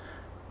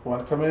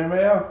 One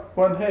Kamehameha,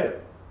 one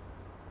hit.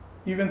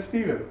 Even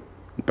Steven.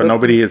 But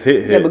nobody has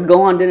hit. Yeah, but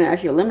Gohan didn't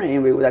actually eliminate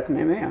anybody with that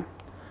Kamehameha.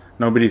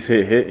 Nobody's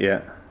hit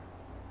yet.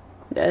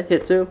 Yeah,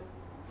 hit too.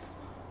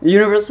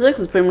 Universe 6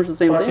 is pretty much the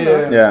same Fuck thing. yeah.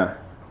 though. Yeah.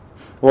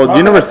 Well,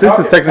 Talking- Universe 6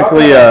 is talking-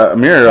 technically talking- a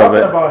mirror of Talking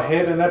it. about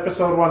hit in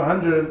episode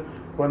 100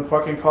 when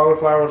fucking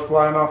Cauliflower was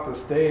flying off the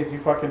stage. He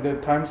fucking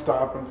did time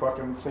stop and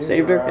fucking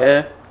saved her,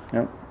 ass.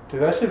 yeah.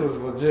 Dude, that shit was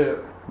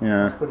legit.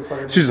 Yeah. Pretty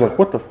fucking She's like,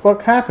 what the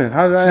fuck happened?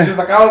 How did She's I? just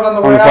like, I was on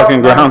the On way the out, fucking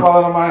and I'm ground.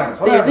 falling on my ass.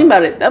 See, you think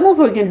about it, that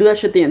motherfucker can do that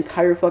shit the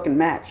entire fucking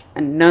match,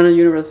 and none of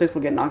Universe 6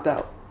 will get knocked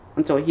out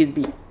until he's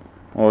beat.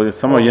 Well,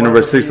 some of Well,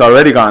 Universe whatever 6 he-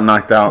 already got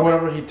knocked out.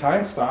 Whoever he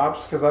time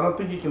stops, because I don't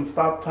think he can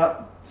stop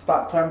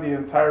time the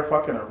entire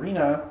fucking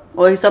arena.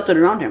 Well, he stopped it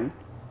around him.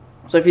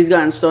 So if he's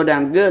gotten so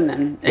damn good,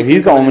 then... So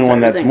he's the only one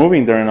that's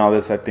moving during all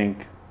this, I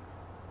think.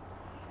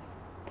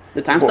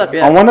 The time stop,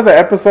 yeah. On one of the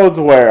episodes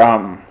where,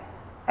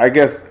 I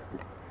guess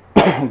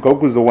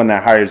Goku's the one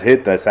that hires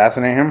Hit to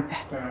assassinate him.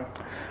 Yeah.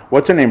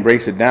 What's her name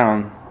breaks it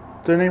down?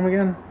 What's her name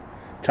again?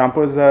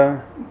 Champa's,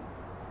 the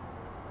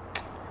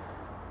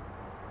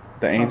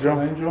angel?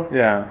 Angel?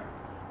 Yeah.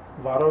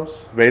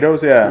 Vados?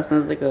 Vados, yeah. That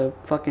sounds like a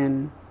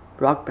fucking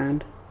rock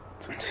band.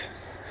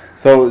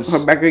 So, Or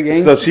Becker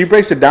Gang. so she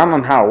breaks it down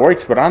on how it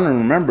works, but I don't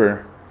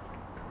remember.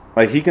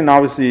 Like, he can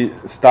obviously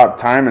stop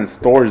time and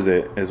stores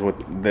it, is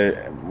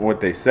what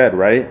they said,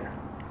 right?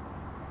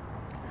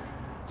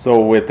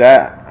 So with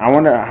that, I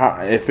wonder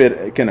if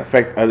it can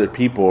affect other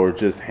people or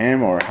just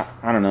him, or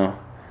I don't know.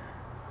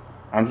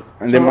 And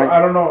they So, might. I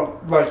don't know,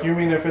 like, you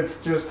mean if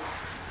it's just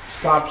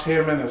stops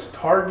him in his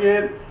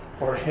target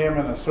or him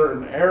in a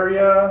certain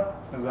area?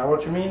 Is that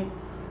what you mean?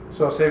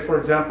 So say, for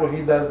example,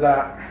 he does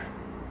that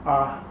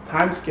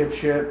time skip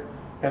shit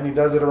and he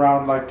does it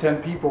around like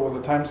 10 people. Will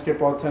the time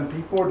skip all 10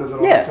 people, or does it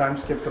only Yeah. time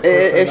skip the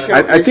It person? shows-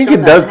 that- I think shown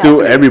it does that do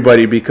happening.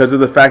 everybody because of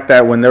the fact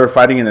that when they were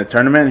fighting in the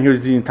tournament, he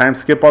was using time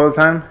skip all the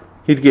time.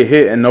 He'd get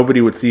hit and nobody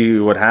would see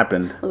what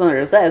happened. It was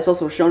under that. It's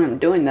also shown him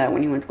doing that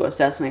when he went to go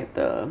assassinate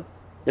the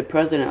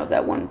president of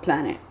that one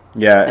planet.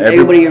 Yeah, And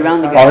everybody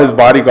around the all guy. his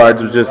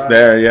bodyguards were just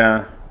there.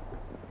 Yeah,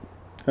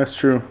 that's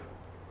true.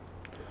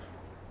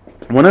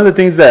 One of the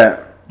things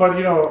that But,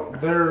 you know,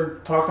 they're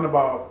talking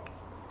about,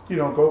 you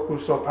know,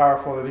 Goku's so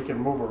powerful that he can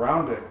move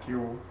around it.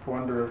 You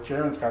wonder if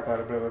Jiren's got that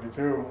ability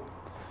too,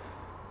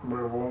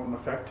 where it won't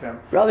affect him.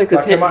 Probably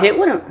because Like, am I- Hit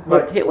wouldn't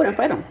like- Hit wouldn't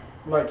fight him.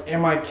 Like, it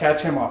might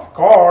catch him off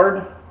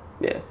guard.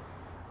 Yeah.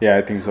 yeah,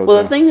 I think so Well,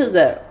 too. the thing is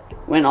that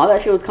when all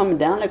that shit was coming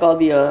down, like all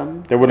the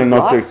They wouldn't the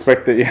know to blocks,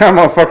 expect it. Yeah,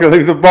 motherfucker,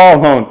 leave the ball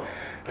alone.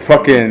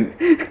 Fucking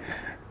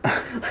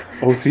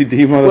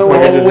OCD Well,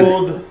 motherfucker.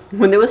 Old.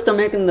 when they were still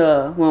making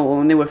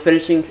when they were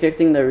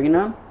fixing the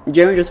arena,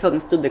 Jerry just fucking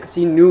stood there because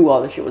he knew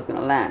all the shit was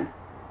gonna land,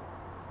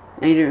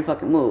 and he didn't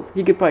fucking move.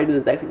 He could probably do the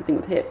exact same thing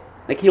with Hit.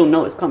 Like he'll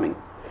know it's coming,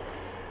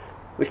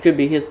 which could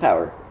be his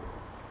power.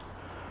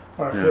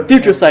 Or Yeah. could-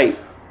 Future sight.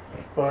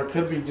 Or it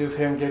could be just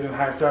him getting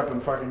hyped up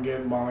and fucking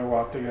getting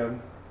mollywopped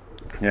again.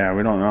 Yeah,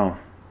 we don't know.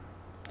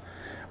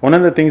 One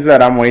of the things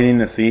that I'm waiting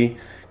to see,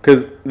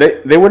 because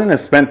they wouldn't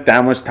have spent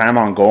that much time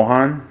on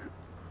Gohan,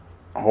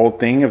 whole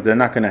thing, if they're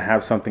not going to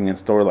have something in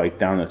store like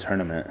down the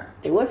tournament.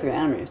 They would for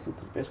anime since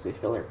it's basically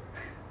filler.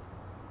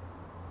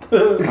 I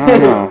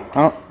don't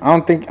know. I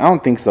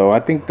don't think so. I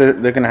think they're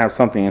going to have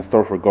something in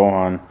store for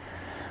Gohan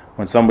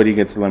when somebody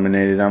gets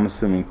eliminated. I'm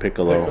assuming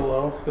Piccolo.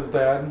 Piccolo, his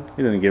dad.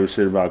 He doesn't give a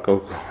shit about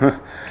Goku.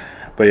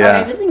 But yeah.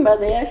 I mean, if you think about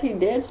it, they actually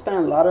did spend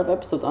a lot of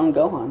episodes on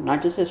Gohan,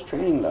 not just his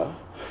training though.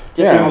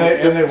 Yeah. And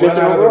they went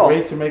out of their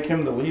way to make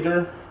him the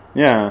leader.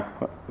 Yeah.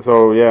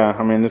 So yeah,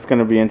 I mean, it's going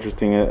to be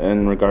interesting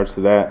in regards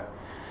to that.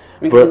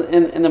 I mean, but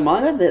in the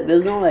manga,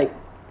 there's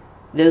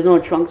no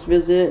Trunks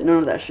visit, none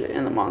of that shit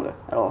in the manga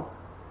at all.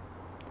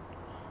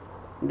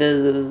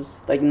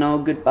 There's like no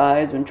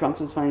goodbyes when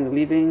Trunks was finally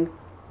leaving.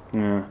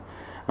 Yeah,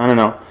 I don't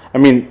know. I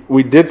mean,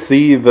 we did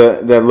see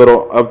that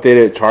little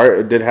updated chart.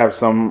 It did have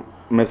some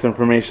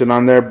misinformation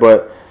on there,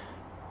 but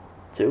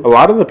a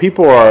lot of the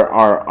people are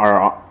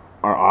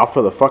off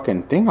of the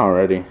fucking thing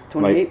already.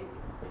 28. Like,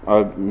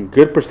 a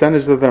good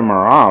percentage of them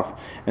are off,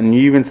 and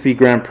you even see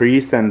Grand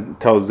Priest and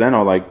tell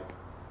Zeno like,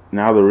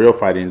 now the real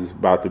fighting is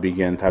about to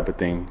begin, type of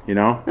thing. You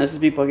know? That's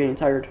just people getting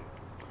tired.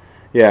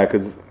 Yeah,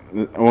 because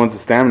once the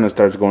stamina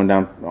starts going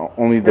down,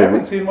 only We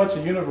haven't seen much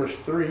of Universe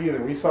 3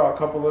 either. We saw a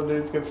couple of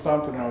dudes get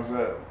stumped, and that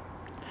was it.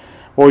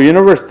 Well,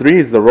 Universe 3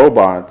 is the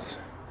robots.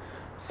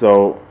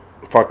 So,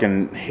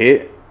 fucking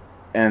hit,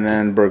 and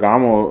then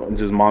Bergamo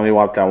just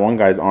mollywopped that one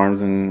guy's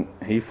arms, and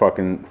he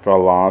fucking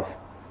fell off.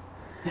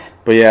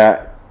 But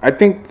yeah, I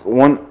think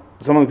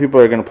some of the people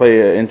are going to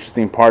play an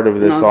interesting part of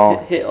this all.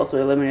 Hit also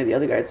eliminated the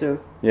other guy, too.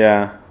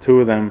 Yeah,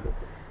 two of them.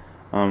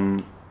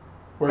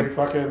 Where he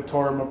fucking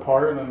tore him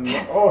apart, and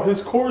then, oh,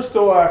 his core's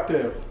still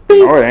active.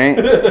 Oh, it ain't.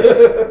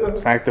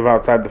 It's active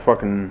outside the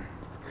fucking...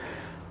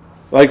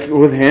 Like,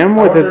 with him,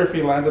 I with wonder his... if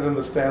he landed in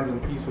the stands in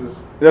pieces.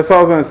 That's what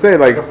I was going to say,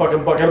 Like a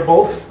fucking bucket of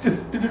bolts.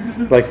 Just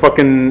like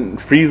fucking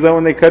Frieza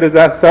when they cut his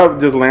ass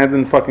up, just lands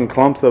in fucking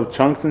clumps of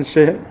chunks and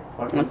shit.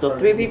 And so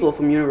 3 people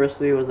from Universe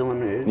 3 was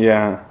eliminated.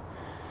 Yeah.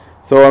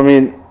 So, I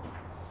mean,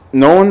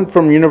 no one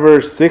from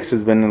Universe 6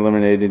 has been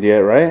eliminated yet,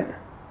 right?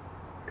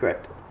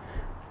 Correct.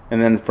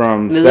 And then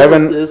from There's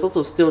 7... There's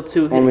also still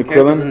 2 hidden only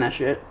characters Krillin? in that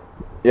shit.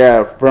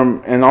 Yeah,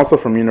 and also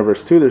from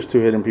Universe 2, there's 2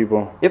 hidden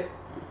people. Yep.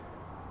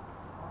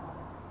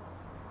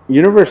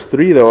 Universe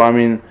 3, though, I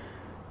mean,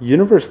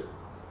 Universe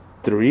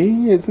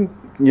 3? Isn't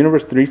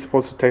Universe 3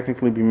 supposed to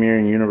technically be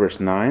mirroring Universe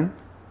 9?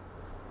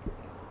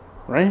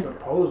 Right?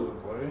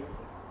 Supposedly.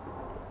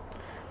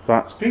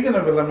 But, Speaking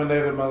of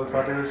eliminated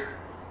motherfuckers,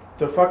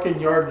 the fucking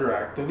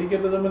Yardrak, did he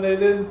get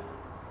eliminated?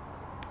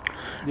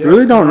 Yes,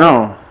 really don't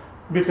know.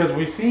 Because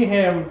we see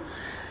him...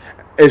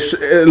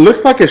 It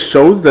looks like it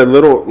shows the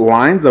little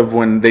lines of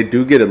when they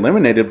do get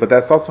eliminated, but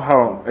that's also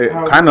how it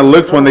kind of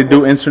looks when they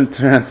do instant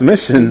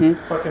transmission.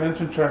 Mm-hmm. Fucking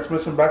instant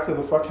transmission back to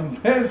the fucking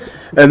bench.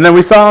 And then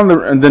we saw on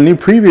the new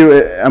preview,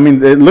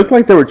 it looked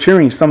like they were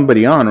cheering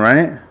somebody on,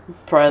 right?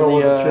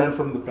 Probably was it cheering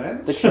from the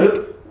bench? The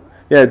chick.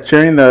 Yeah,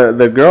 cheering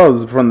the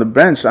girls from the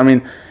bench. I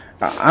mean,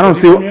 I don't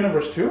see... From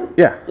Universe 2?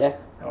 Yeah. Yeah.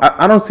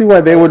 I don't see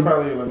why they would...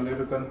 Probably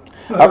eliminated then.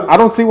 I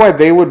don't see why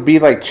they would be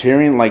like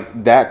cheering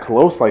like that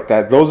close like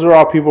that. Those are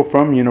all people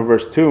from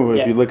Universe 2.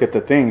 If you look at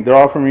the thing, they're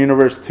all from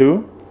Universe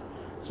 2.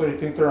 So you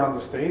think they're on the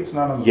stage,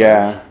 not on the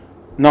bench?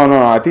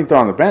 No, I think they're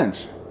on the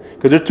bench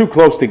because they're too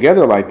close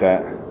together like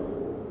that.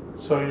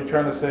 So you're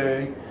trying to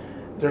say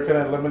they're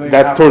gonna eliminate?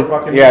 That's towards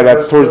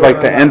that's towards like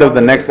the end of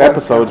the next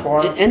episode.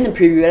 In the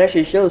preview, it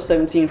actually shows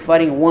 17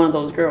 fighting one of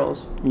those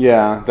girls.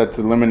 Yeah, that's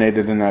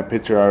eliminated in that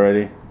picture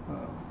already.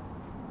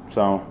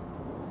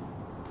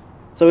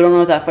 So we don't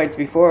know if that fight's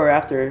before or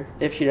after,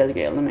 if she does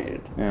get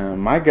eliminated. Yeah,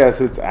 my guess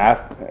is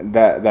after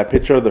that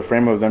picture of the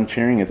frame of them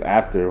cheering is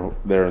after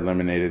they're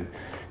eliminated.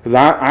 Because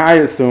I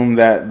assume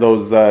that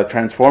those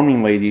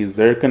transforming ladies,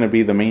 they're going to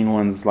be the main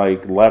ones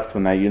like left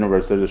from that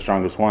universe. They're the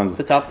strongest ones.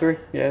 The top 3,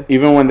 yeah.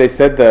 Even when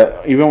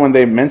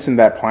they mentioned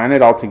that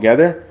planet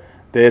altogether,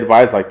 they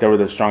advised like they were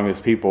the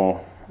strongest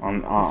people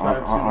on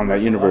that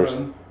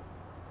universe.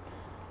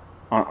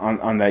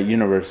 On that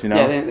universe, you know.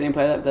 Yeah, they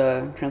imply that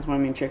the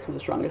transforming chicks were the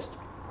strongest.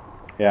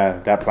 Yeah,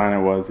 that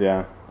planet was,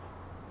 yeah.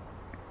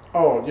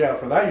 Oh, yeah,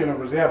 for that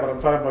universe, yeah, but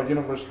I'm talking about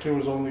Universe 2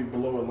 is only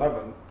below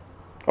 11.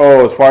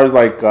 Oh, as far as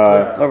like...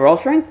 overall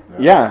strength?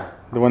 Yeah,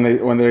 when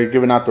they're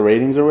giving out the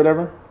ratings or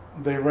whatever?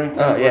 They rank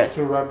Universe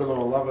 2 right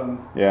below 11.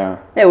 Yeah.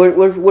 Yeah,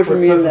 which one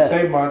means that? Doesn't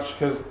say much,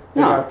 because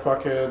they got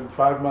fucking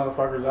 5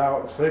 motherfuckers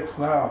out, 6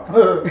 now.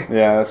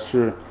 Yeah, that's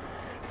true.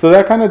 So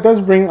that kind of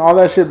does bring all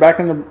that shit back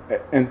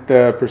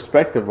into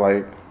perspective,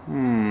 like,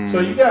 So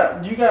you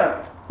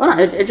got... Well,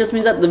 no, it just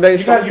means that the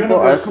very strong people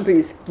are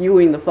completely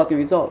skewing the fucking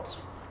results.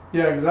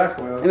 Yeah,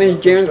 exactly. I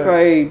mean, James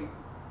probably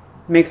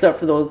makes up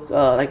for those,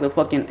 like the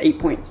fucking 8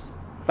 points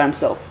by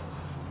himself.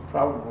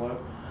 Probably.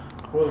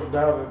 Would have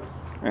doubted.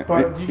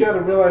 But you got to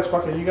realize,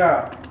 you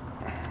got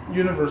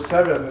Universe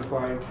 7 is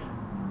like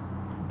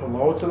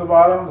below to the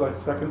bottom, like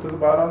second to the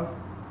bottom.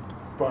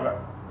 But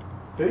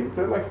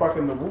They're like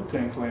fucking the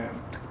Wu-Tang Clan.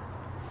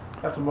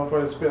 That's a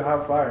motherfucker that spit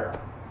hot fire.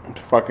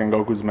 Fucking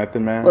Goku's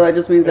Method Man. Well, that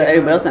just means that Yeah,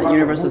 everybody else in that fucking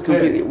universe is Wu-Tang.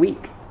 completely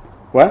weak.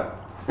 What?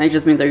 And it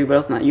just means everybody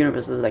else in that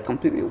universe is like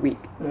completely weak.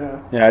 Yeah.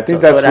 Yeah, I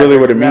think So that's it really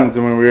what it averages means.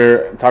 And when we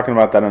were talking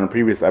about that on a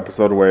previous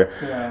episode, where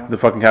Yeah. the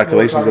fucking We were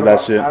calculations talking of that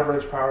about shit.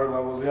 Average power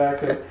levels, yeah,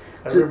 because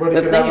everybody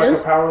the could have thing like is-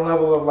 a power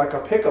level of like a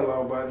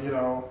Piccolo, but you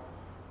know,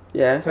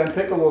 Yeah. 10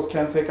 Piccolos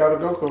can't take out a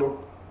Goku.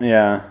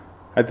 Yeah,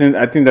 I think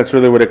that's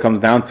really what it comes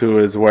down to,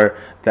 is where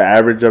the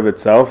average of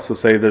itself. So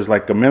say there's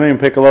like 1,000,000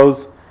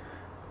 Piccolos,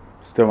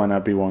 still might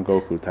not be one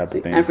Goku type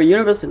of thing. And for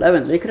Universe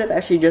 11, they could have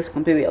actually just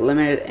completely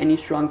eliminated any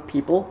strong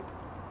people,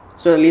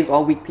 so it leaves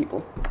all weak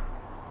people,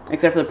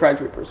 except for the Pride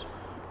Troopers,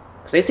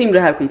 because they seem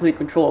to have complete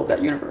control of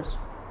that universe.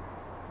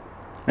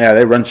 Yeah,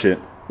 they run shit.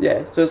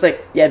 Yeah, so it's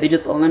like, yeah, they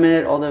just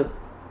eliminated all the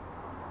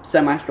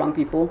semi-strong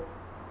people,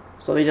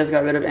 so they just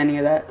got rid of any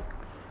of that.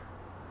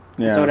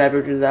 Yeah. So it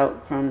averages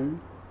out from.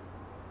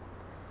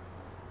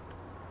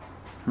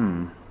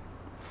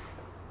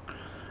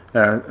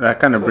 Yeah, that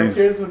kind of So brings.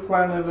 here's a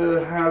planet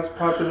that has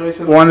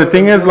population. Well, and the of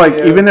thing is, 7 like,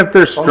 billion. even if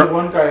they're only strong.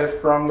 one guy is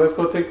strong, let's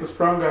go take the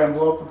strong guy and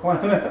blow up the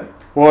planet.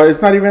 Well,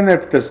 it's not even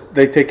if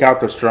they take out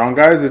the strong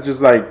guys. It's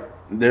just like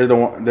they're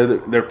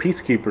they're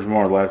peacekeepers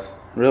more or less.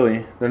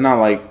 Really, they're not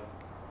like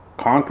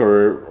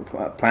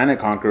planet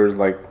conquerors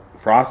like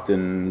Frost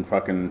and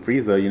fucking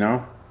Frieza. You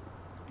know.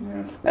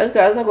 Yeah.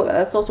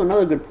 That's also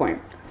another good point.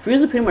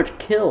 Frieza pretty much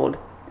killed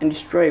and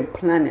destroyed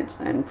planets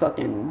and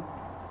fucking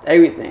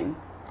everything.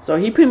 So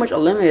he pretty much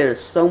eliminated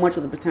so much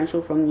of the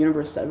potential from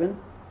Universe 7.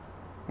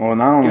 Well,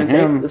 not only Give and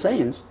him, take, the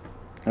Saiyans.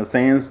 the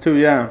Saiyans too.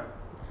 Yeah.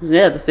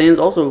 Yeah, the Saiyans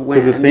also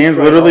went. Because the and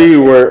Saiyans destroyed literally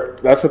all- were.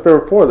 That's what they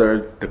were for. They're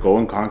to go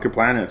and conquer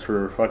planets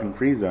for fucking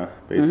Frieza,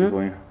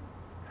 basically.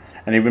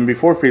 And even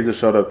before Frieza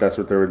showed up, that's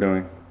what they were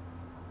doing.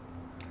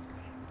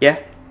 Yeah.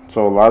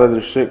 So a lot of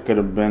their shit could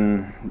have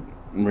been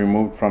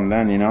removed from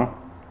then. You know.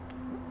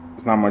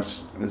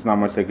 There's not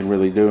much they could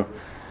really do.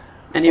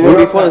 And even What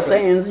else before the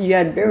happened? Saiyans, you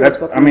had Beerus That's.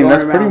 fucking I mean, going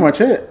that's pretty around. much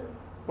it.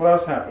 What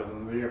else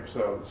happened in the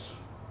episodes?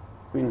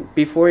 I mean,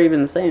 before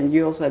even the Saiyans,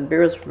 you also had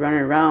Beerus running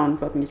around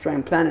fucking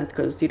destroying planets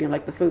because he didn't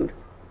like the food.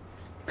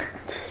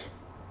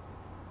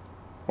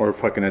 Or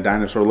fucking a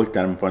dinosaur looked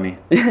at him funny.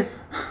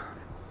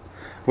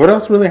 What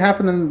else really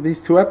happened in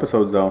these 2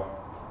 episodes, though?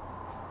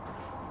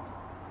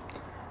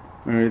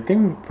 I mean, I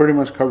think we pretty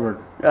much covered.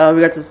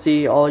 We got to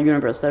see all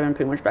Universe 7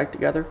 pretty much back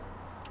together.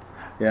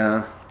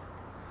 Yeah.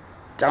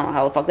 I don't know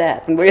how the fuck that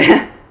happened, but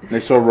yeah. They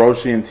show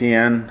Roshi and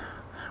Tien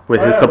with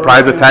Oh, his yeah,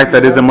 surprise Roshi and attack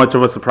that Tien. isn't much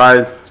of a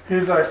surprise.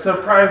 He's like,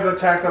 surprise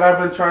attack that I've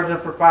been charging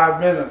for 5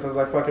 minutes. It's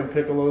like fucking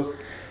Piccolo's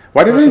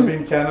Why did special they?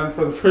 beam cannon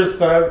for the first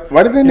time.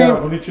 Why did they Yeah,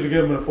 name? we need you to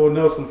give him a full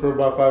Nelson for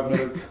about 5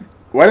 minutes.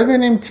 Why did they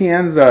name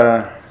Tien's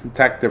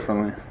attack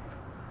differently?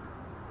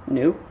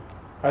 New?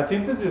 I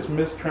think they just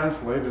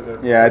mistranslated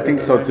it. Yeah, I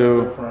think so, They made it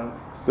too. different.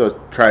 Still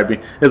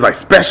tri-beam. It's like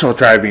special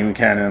tri-beam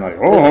cannon. Like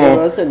Well,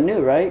 oh, I said new,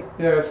 right?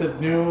 Yeah, it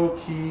said new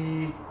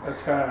key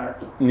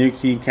attack. new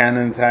key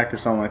cannon attack or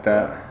something like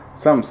that.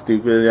 Something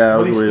stupid. Yeah, it But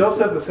was he weird. still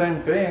said the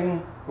same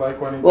thing. Like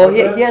when he Well, does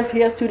it. he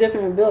has 2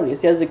 different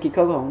abilities. He has the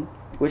Kikohon,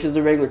 which is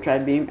the regular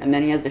tri-beam, and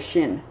then he has the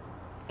Shin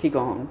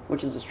Kikohon,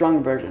 which is the stronger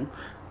version.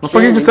 Well,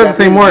 fuck, you Shin just said the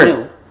same exactly word.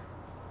 new.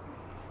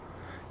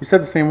 You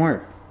said the same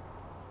word.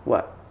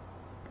 What?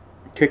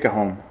 Kick a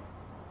home.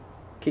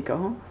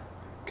 Kikohon?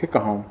 Kick a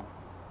home.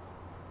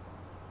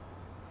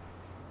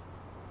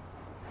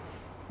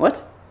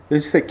 What?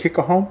 Did you say kick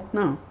a home?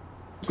 No.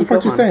 What the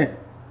fuck you Kikohon. say?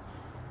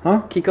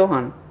 Huh?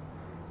 Kikohon.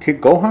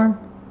 Kick Gohan?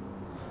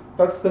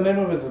 That's the name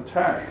of his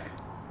attack.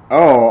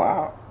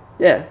 Oh,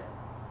 Yeah.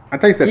 I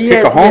thought you said He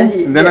kick a has- home, yeah,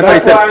 he- and then yeah, I thought you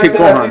That's why said I kick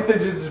said I Gohan. think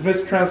they just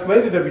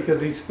mistranslated it because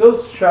he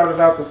still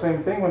shouted out the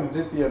same thing when he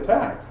did the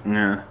attack.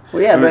 Yeah.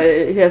 Well, yeah, I mean- but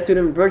he has 2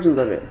 different versions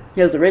of it.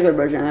 He has the regular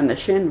version and then the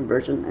Shin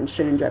version, and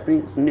Shin in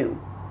Japanese is new.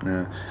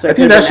 Yeah. So I if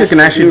think there's that shit an can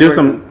actual actually do new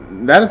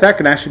some. That attack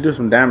can actually do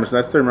some damage.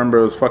 I still remember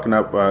it was fucking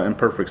up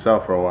Imperfect Cell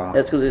for a while.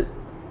 That's because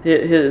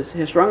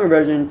his stronger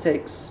version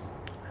takes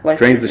life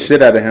Drains the energy.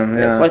 shit out of him.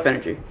 Yeah, it's Yeah. life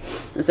energy.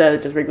 Instead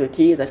of just regular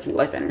ki, it's actually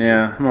life energy.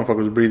 Yeah. Motherfucker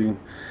was breathing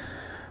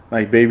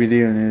like Baby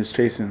D when he was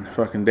chasing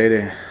fucking Day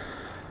Day.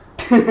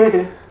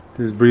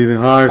 He's breathing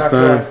hard,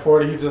 After like son.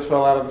 40, he just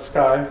fell out of the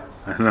sky.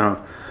 I know.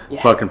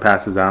 Yeah. Fucking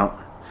passes out.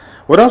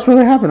 What else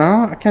really happened?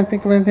 I can't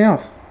think of anything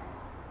else.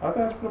 I think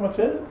that's pretty much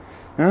it.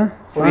 Huh?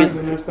 What is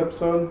the next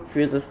episode?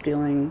 Frieza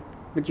stealing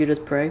Vegeta's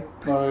prey.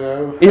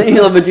 Oh, You yeah.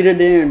 know, Vegeta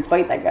didn't even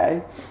fight that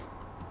guy.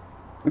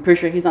 I'm pretty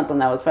sure he's not the one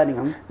that was fighting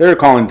him. They were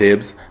calling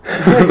dibs.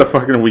 The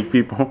fucking weak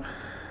people.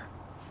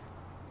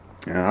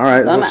 Yeah,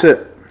 alright. Well,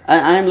 shit.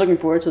 I am looking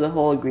forward to the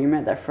whole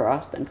agreement that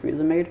Frost and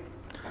Frieza made.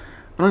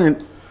 I don't even,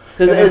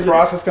 And then It's,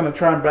 Frost is going to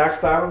try and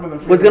backstab him, and then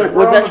What's Frieza's gonna- like,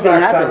 what's "We're all actually gonna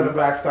happen?" the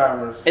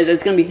backstabbers.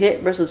 it's gonna be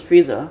Hit versus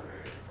Frieza,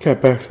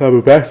 can't backstab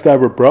a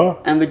backstabber, bro.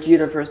 and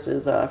Vegeta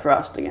versus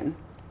Frost again.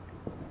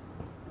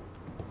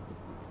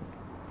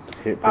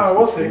 Hit We'll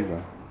versus see.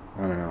 Frieza.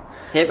 I don't know.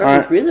 Hit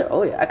Alright. versus Frieza?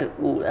 Oh yeah, I could.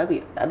 Ooh, that'd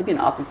be an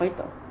awesome fight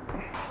though.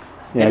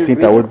 Yeah, I Hit think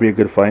and that Frieza. would be a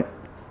good fight.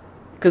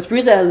 Because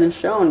Frieza hasn't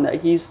shown that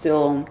he's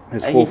still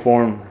His full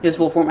form. His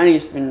full form, and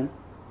he's been.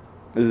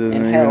 This isn't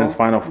In even hell. his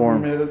final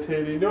form.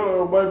 Meditating.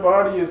 No, my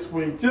body is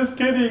weak. Just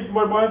kidding.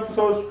 My mind's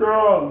so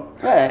strong.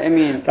 Right. I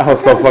mean, That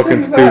was so What kind of fucking shit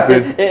is that?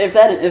 stupid.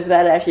 if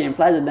that actually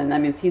implies it, then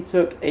that means he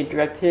took a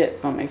direct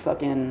hit from a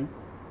fucking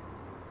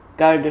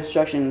God of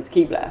Destruction's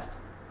Ki Blast,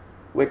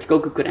 which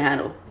Goku couldn't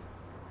handle.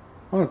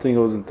 I don't think it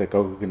wasn't that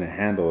Goku couldn't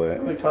handle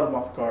it. They caught him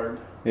off guard.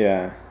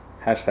 Yeah.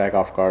 Hashtag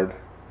off guard.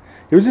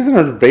 He was just in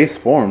his base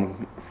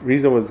form.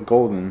 Frieza was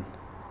golden.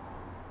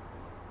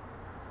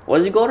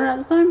 Was he golden at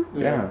the time?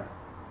 Yeah.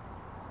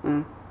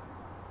 Mm.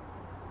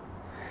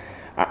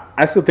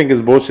 I still think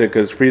it's bullshit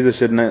because Frieza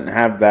shouldn't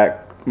have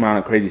that amount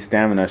of crazy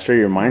stamina. Sure,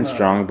 your mind's No.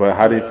 strong, but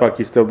how the Yeah. fuck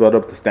you still build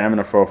up the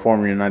stamina for a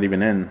form you're not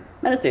even in?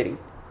 Meditating.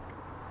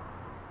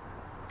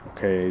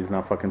 Okay, he's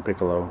not fucking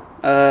Piccolo.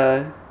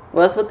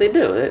 Well, that's what they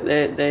do.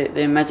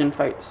 They imagine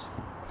fights,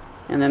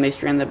 and then they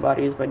strain their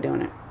bodies by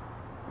doing it.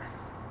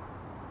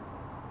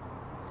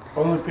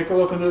 Only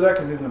Piccolo can do that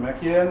because he's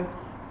Namekian.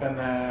 And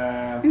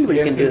then Anybody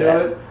Tien can can do do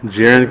that. it.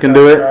 Jiren can He's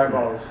do got it.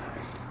 eyeballs.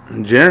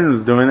 Jiren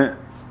was doing it.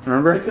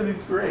 Remember? Because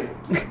he's great.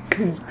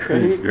 He's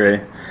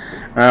great.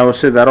 Alright, well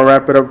shit, that'll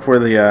wrap it up for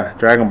the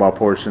Dragon Ball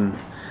portion.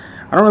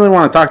 I don't really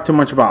want to talk too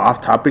much about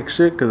off-topic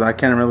shit because I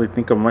can't really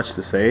think of much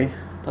to say.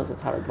 Plus,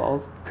 it's hot as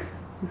balls.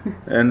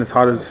 And as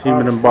hot as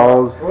human Hot and as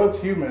balls. fuck. Well, it's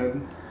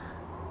humid.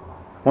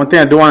 One thing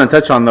I do want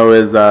to touch on though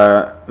is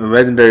the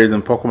legendaries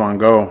in Pokemon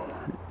Go.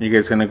 You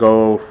guys gonna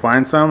go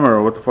find some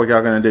or what the fuck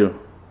y'all gonna do?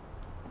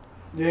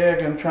 Yeah,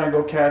 gonna try and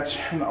go catch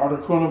an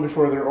Articuno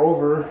before they're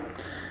over.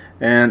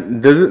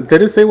 And did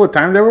it say what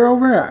time they were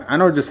over? I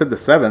know it just said the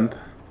 7th.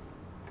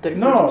 31st.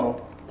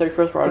 No,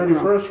 31st for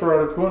Articuno. 31st for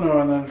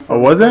Articuno, and then Oh,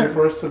 from was the it?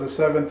 31st to the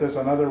 7th is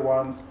another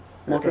one,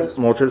 Moltres.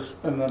 Moltres.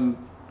 and then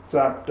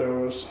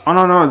Zapdos. Oh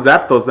no,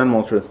 Zapdos then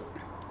Moltres.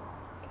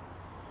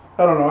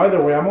 I don't know.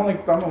 Either way, I'm only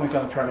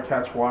gonna try to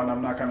catch one.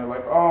 I'm not gonna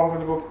like, oh, I'm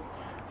gonna go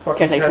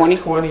fucking Catch like catch 20?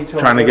 20 till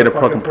Trying to I get a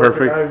fucking fucking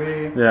perfect.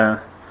 IV. Yeah.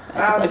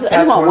 I'll I just just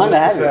catch want one to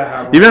just have say I it.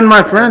 have one. Even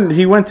my friend,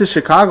 he went to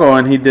Chicago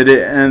and he did it,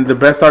 and the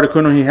best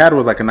Articuno he had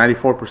was like a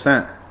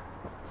 94%.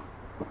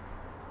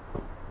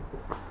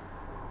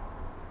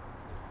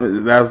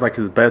 That was like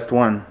his best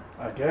one.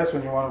 I guess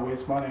when you want to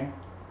waste money.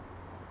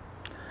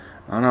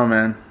 I don't know,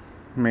 man.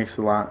 It makes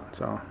a lot,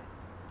 so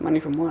Money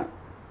from what?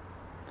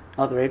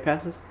 Oh, the raid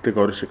passes? to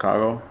go to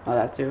Chicago. Oh,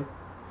 that too.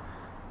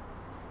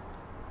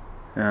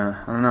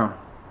 Yeah, I don't know.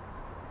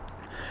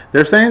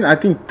 They're saying, I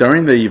think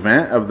during the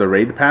event of the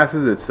raid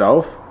passes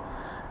itself,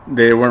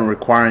 they weren't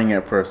requiring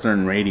it for a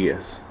certain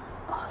radius.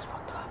 Oh, that's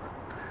fucked up.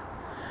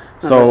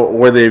 So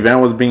where the event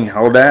was being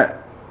held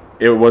at,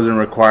 it wasn't So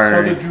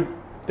requiring.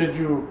 did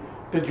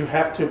you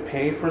have to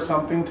pay for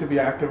something to be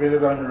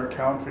activated on your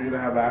account for you to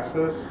have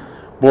access?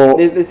 Well,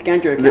 They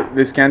scanned your account.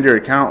 they scanned your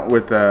account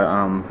with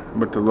the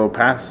little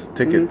pass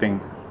ticket Mhm.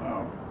 thing.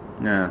 Oh.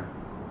 Yeah.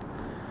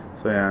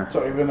 So yeah.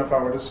 So even if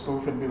I were to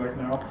spoof, it'd be like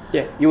no.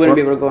 Yeah, you wouldn't Well-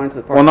 be able to go into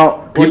the park. Well,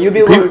 no. Well, you'll be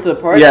able to go into the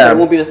park, Yeah. but it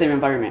won't be the same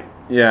environment.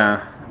 Yeah.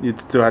 You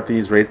still have to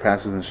use raid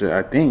passes and shit.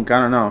 I think. I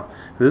don't know.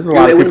 There's a It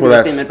lot of wouldn't people be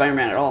the that same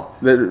environment at all.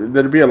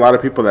 there'd be a lot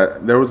of people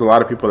that there was a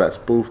lot of people that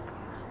spoofed.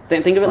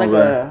 Think of it like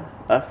Okay.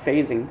 a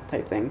phasing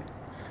type thing.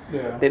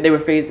 Yeah. They were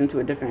phased into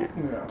a different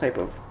Yeah. type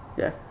of,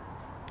 yeah.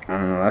 I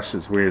don't know. That's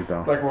just weird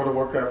though. Like World of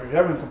Warcraft, if you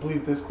haven't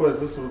completed this quest,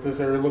 this is what this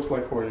area looks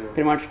like for you.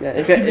 Pretty much, yeah.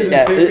 If you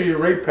didn't pay for your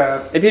raid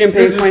pass, If you didn't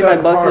pay you're just at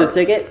 $25 the for the park.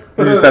 ticket,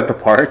 You're just at the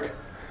park.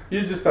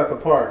 You're just at the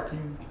park.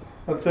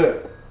 That's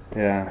it.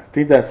 Yeah, I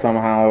think that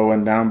somehow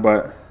went down,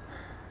 but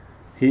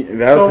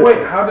that So was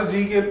wait, how did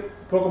you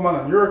get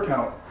Pokemon on your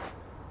account?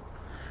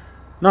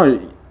 no,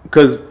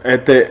 because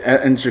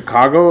in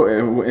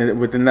Chicago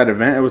within that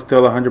event it was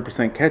still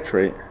 100% catch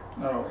rate.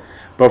 No.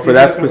 But for Even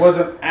that if it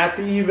wasn't at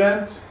the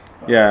event.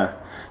 yeah.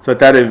 So at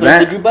that so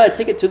event, did you buy a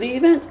ticket to the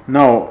event?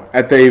 no,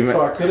 at the event,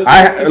 So I could have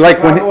I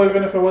like when Chicago,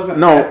 even if it wasn't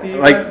no, at the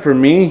event. like for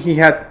me, he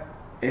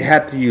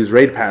had to use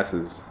raid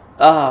passes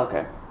Oh,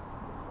 okay.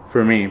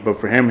 for me, but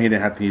for him, he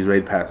didn't have to use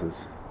raid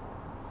passes.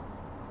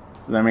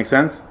 Does that make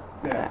sense?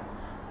 Yeah.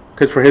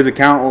 Because for his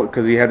account,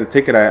 because he had the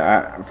ticket,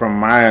 from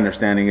my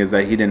understanding is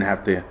that he didn't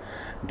have to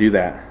do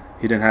that.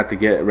 He didn't have to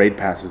get raid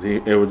passes.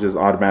 It would just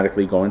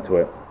automatically go into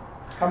it.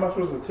 How much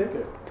was the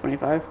ticket?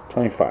 25?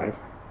 25.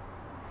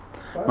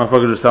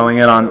 Motherfuckers are selling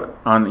it on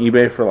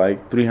eBay for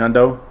like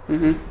 $300.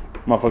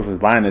 Mm-hmm. Motherfuckers is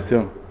buying it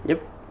too.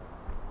 Yep.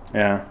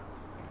 Yeah.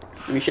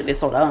 I mean, shit, they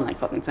sold out in like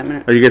fucking 10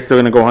 minutes. Are you guys still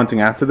gonna go hunting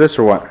after this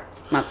or what?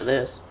 Not for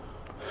this.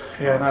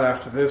 Yeah, not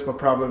after this, but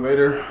probably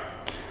later.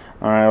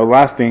 All right. Well,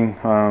 last thing,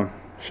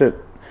 shit.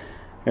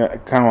 Yeah, I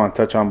kind of want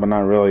to touch on, but not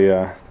really.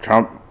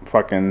 Trump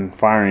fucking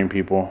firing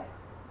people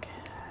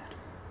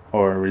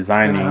or And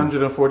resigning.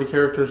 140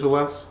 characters or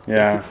less.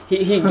 Yeah.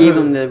 He gave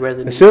them the The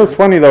residency. shit was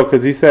funny though,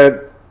 because he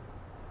said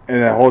in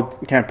that whole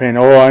campaign,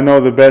 "Oh, I know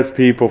the best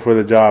people for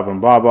the job,"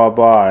 and blah blah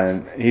blah,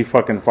 and he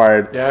fucking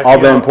fired Yeah, all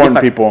he the al- important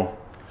he fi- people.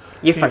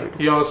 You fired.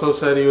 He also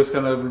said he was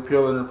going to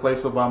repeal and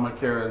replace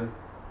Obamacare in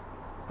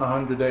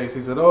 100 days.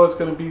 He said, "Oh, it's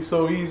going to be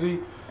so easy."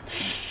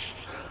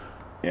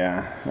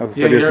 Yeah. I was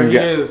Yeah, he was gonna he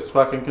get- is.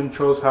 Fucking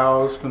controls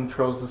House,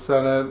 controls the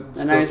Senate.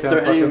 And now he's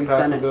threatening the pass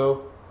the Senate.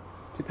 bill.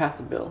 To pass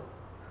the bill.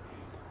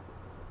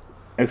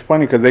 It's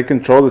funny because they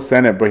control the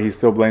Senate, but he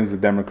still blames the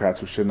Democrats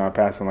who should not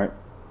pass. I'm like,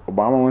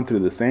 Obama went through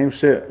the same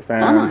shit,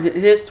 fam. I don't know.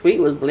 His tweet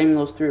was blaming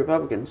those 3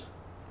 Republicans,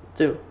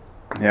 too,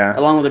 Yeah.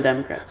 along with the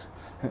Democrats.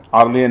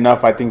 Oddly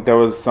enough, I think there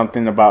was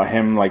something about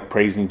him like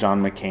praising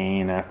John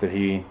McCain after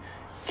he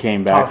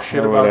came back. Talk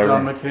shit or about whatever.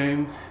 John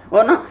McCain.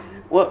 Well, no.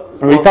 Well,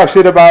 When he talked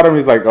shit about him,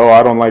 he's like, "Oh,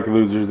 I don't like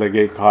losers that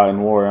get caught in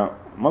war."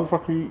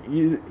 Motherfucker,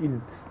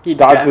 you he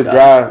dodged the dragged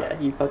draft. us. Yeah,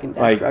 he fucking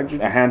like dragged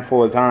you. a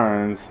handful of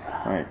times.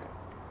 Like, I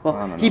Well,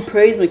 don't he know.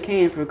 praised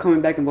McCain for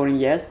coming back and voting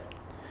yes.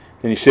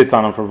 then he shits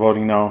on him for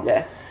voting no.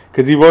 Yeah.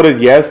 Because he voted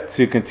yes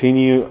to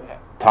continue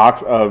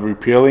talks of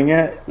repealing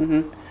it.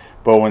 Mm-hmm.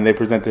 But when they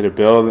presented a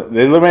bill,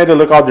 they made it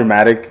look all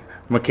dramatic.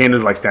 McCain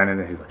was like standing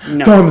there. He's like,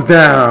 No. thumbs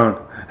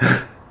down.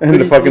 And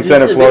the fucking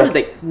Senate floor. He's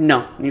like,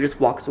 no. And he just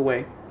walks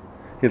away.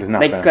 He's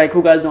not Like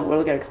who guys don't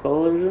look at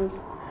explosions?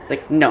 It's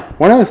like, no.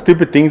 One of the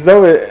stupid things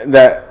though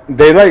that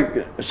they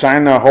like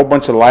shine a whole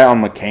bunch of light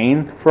on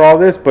McCain for all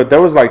this, but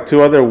there was like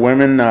 2 other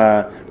women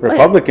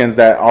Republicans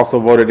that also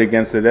voted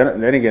against it. They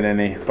didn't get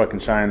any fucking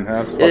shine.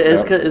 That's fucked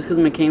It's up. because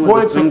McCain was Boy,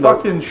 a it's a swing vote.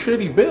 fucking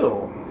shitty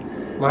bill.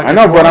 Like, I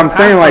know, if you but wanna I'm pass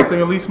saying, like- something,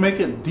 at least make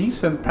it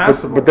decent,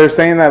 passable. But they're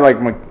saying that like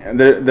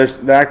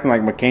they're acting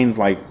like McCain's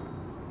like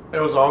it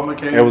was all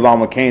McCain. it was all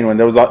McCain when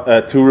there was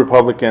 2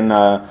 Republican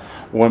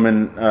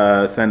women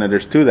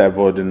senators too that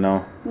voted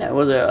no. Yeah, it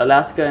was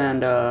Alaska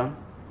and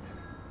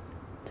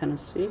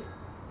Tennessee.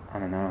 I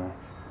don't know.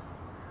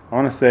 I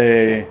want to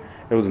say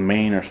it was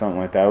Maine or something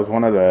like that. It was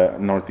one of the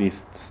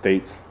Northeast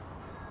states.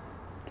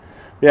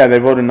 Yeah, they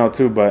voted no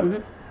too, but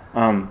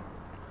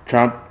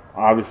Trump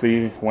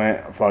obviously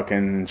went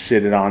fucking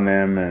shitted on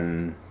them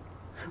and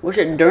Well,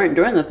 shit, during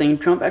the thing,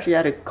 Trump actually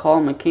had to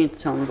call McCain to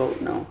tell him to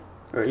vote no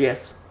or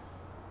yes.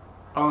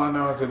 All I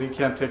know is that he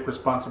can't take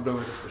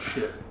responsibility for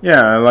shit.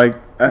 yeah, like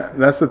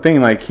that's the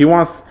thing. Like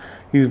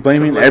he's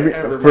blaming Like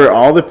everybody. for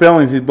all the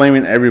failings. He's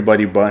blaming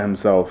everybody but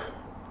himself.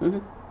 Mm-hmm.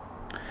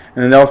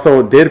 And they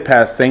also did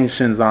pass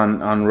sanctions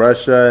on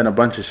Russia and a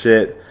bunch of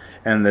shit,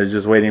 and they're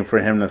just waiting for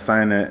him to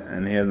sign it,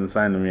 and he hasn't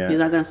signed them yet. He's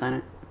not gonna sign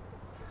it.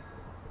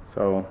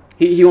 So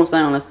He won't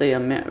sign unless they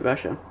admit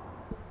Russia.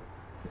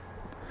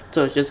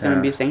 So it's just gonna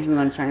Yeah. be sanctions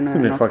on China it's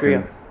and gonna be North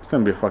Korea. it's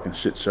gonna be a fucking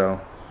shit show.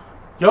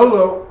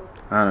 YOLO.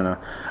 I don't know.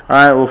 All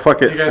right, well,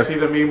 fuck it. You guys see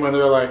the meme when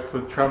they're like,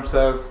 when Trump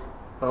says,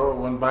 oh,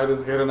 when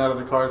Biden's getting out of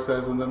the car,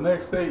 says, in the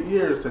next 8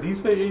 years. Did he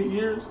say 8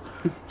 years?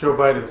 Joe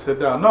Biden, sit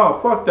down.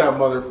 No, fuck that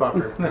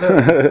motherfucker.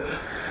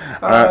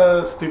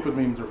 Stupid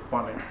memes are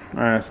funny.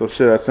 All right, so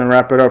shit. That's gonna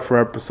wrap it up for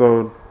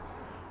episode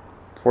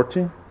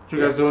 14. Did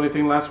you guys do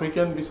anything last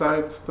weekend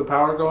besides the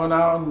power going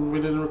out and we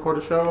didn't record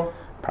a show?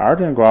 Power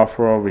didn't go out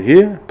for over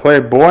here.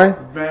 Playboy.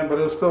 Man, but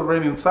it was still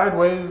raining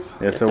sideways.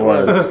 Yes, it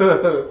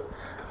was.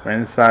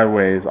 Ran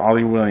sideways.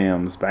 Ollie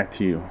Williams. Back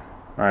to you.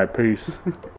 All right, peace.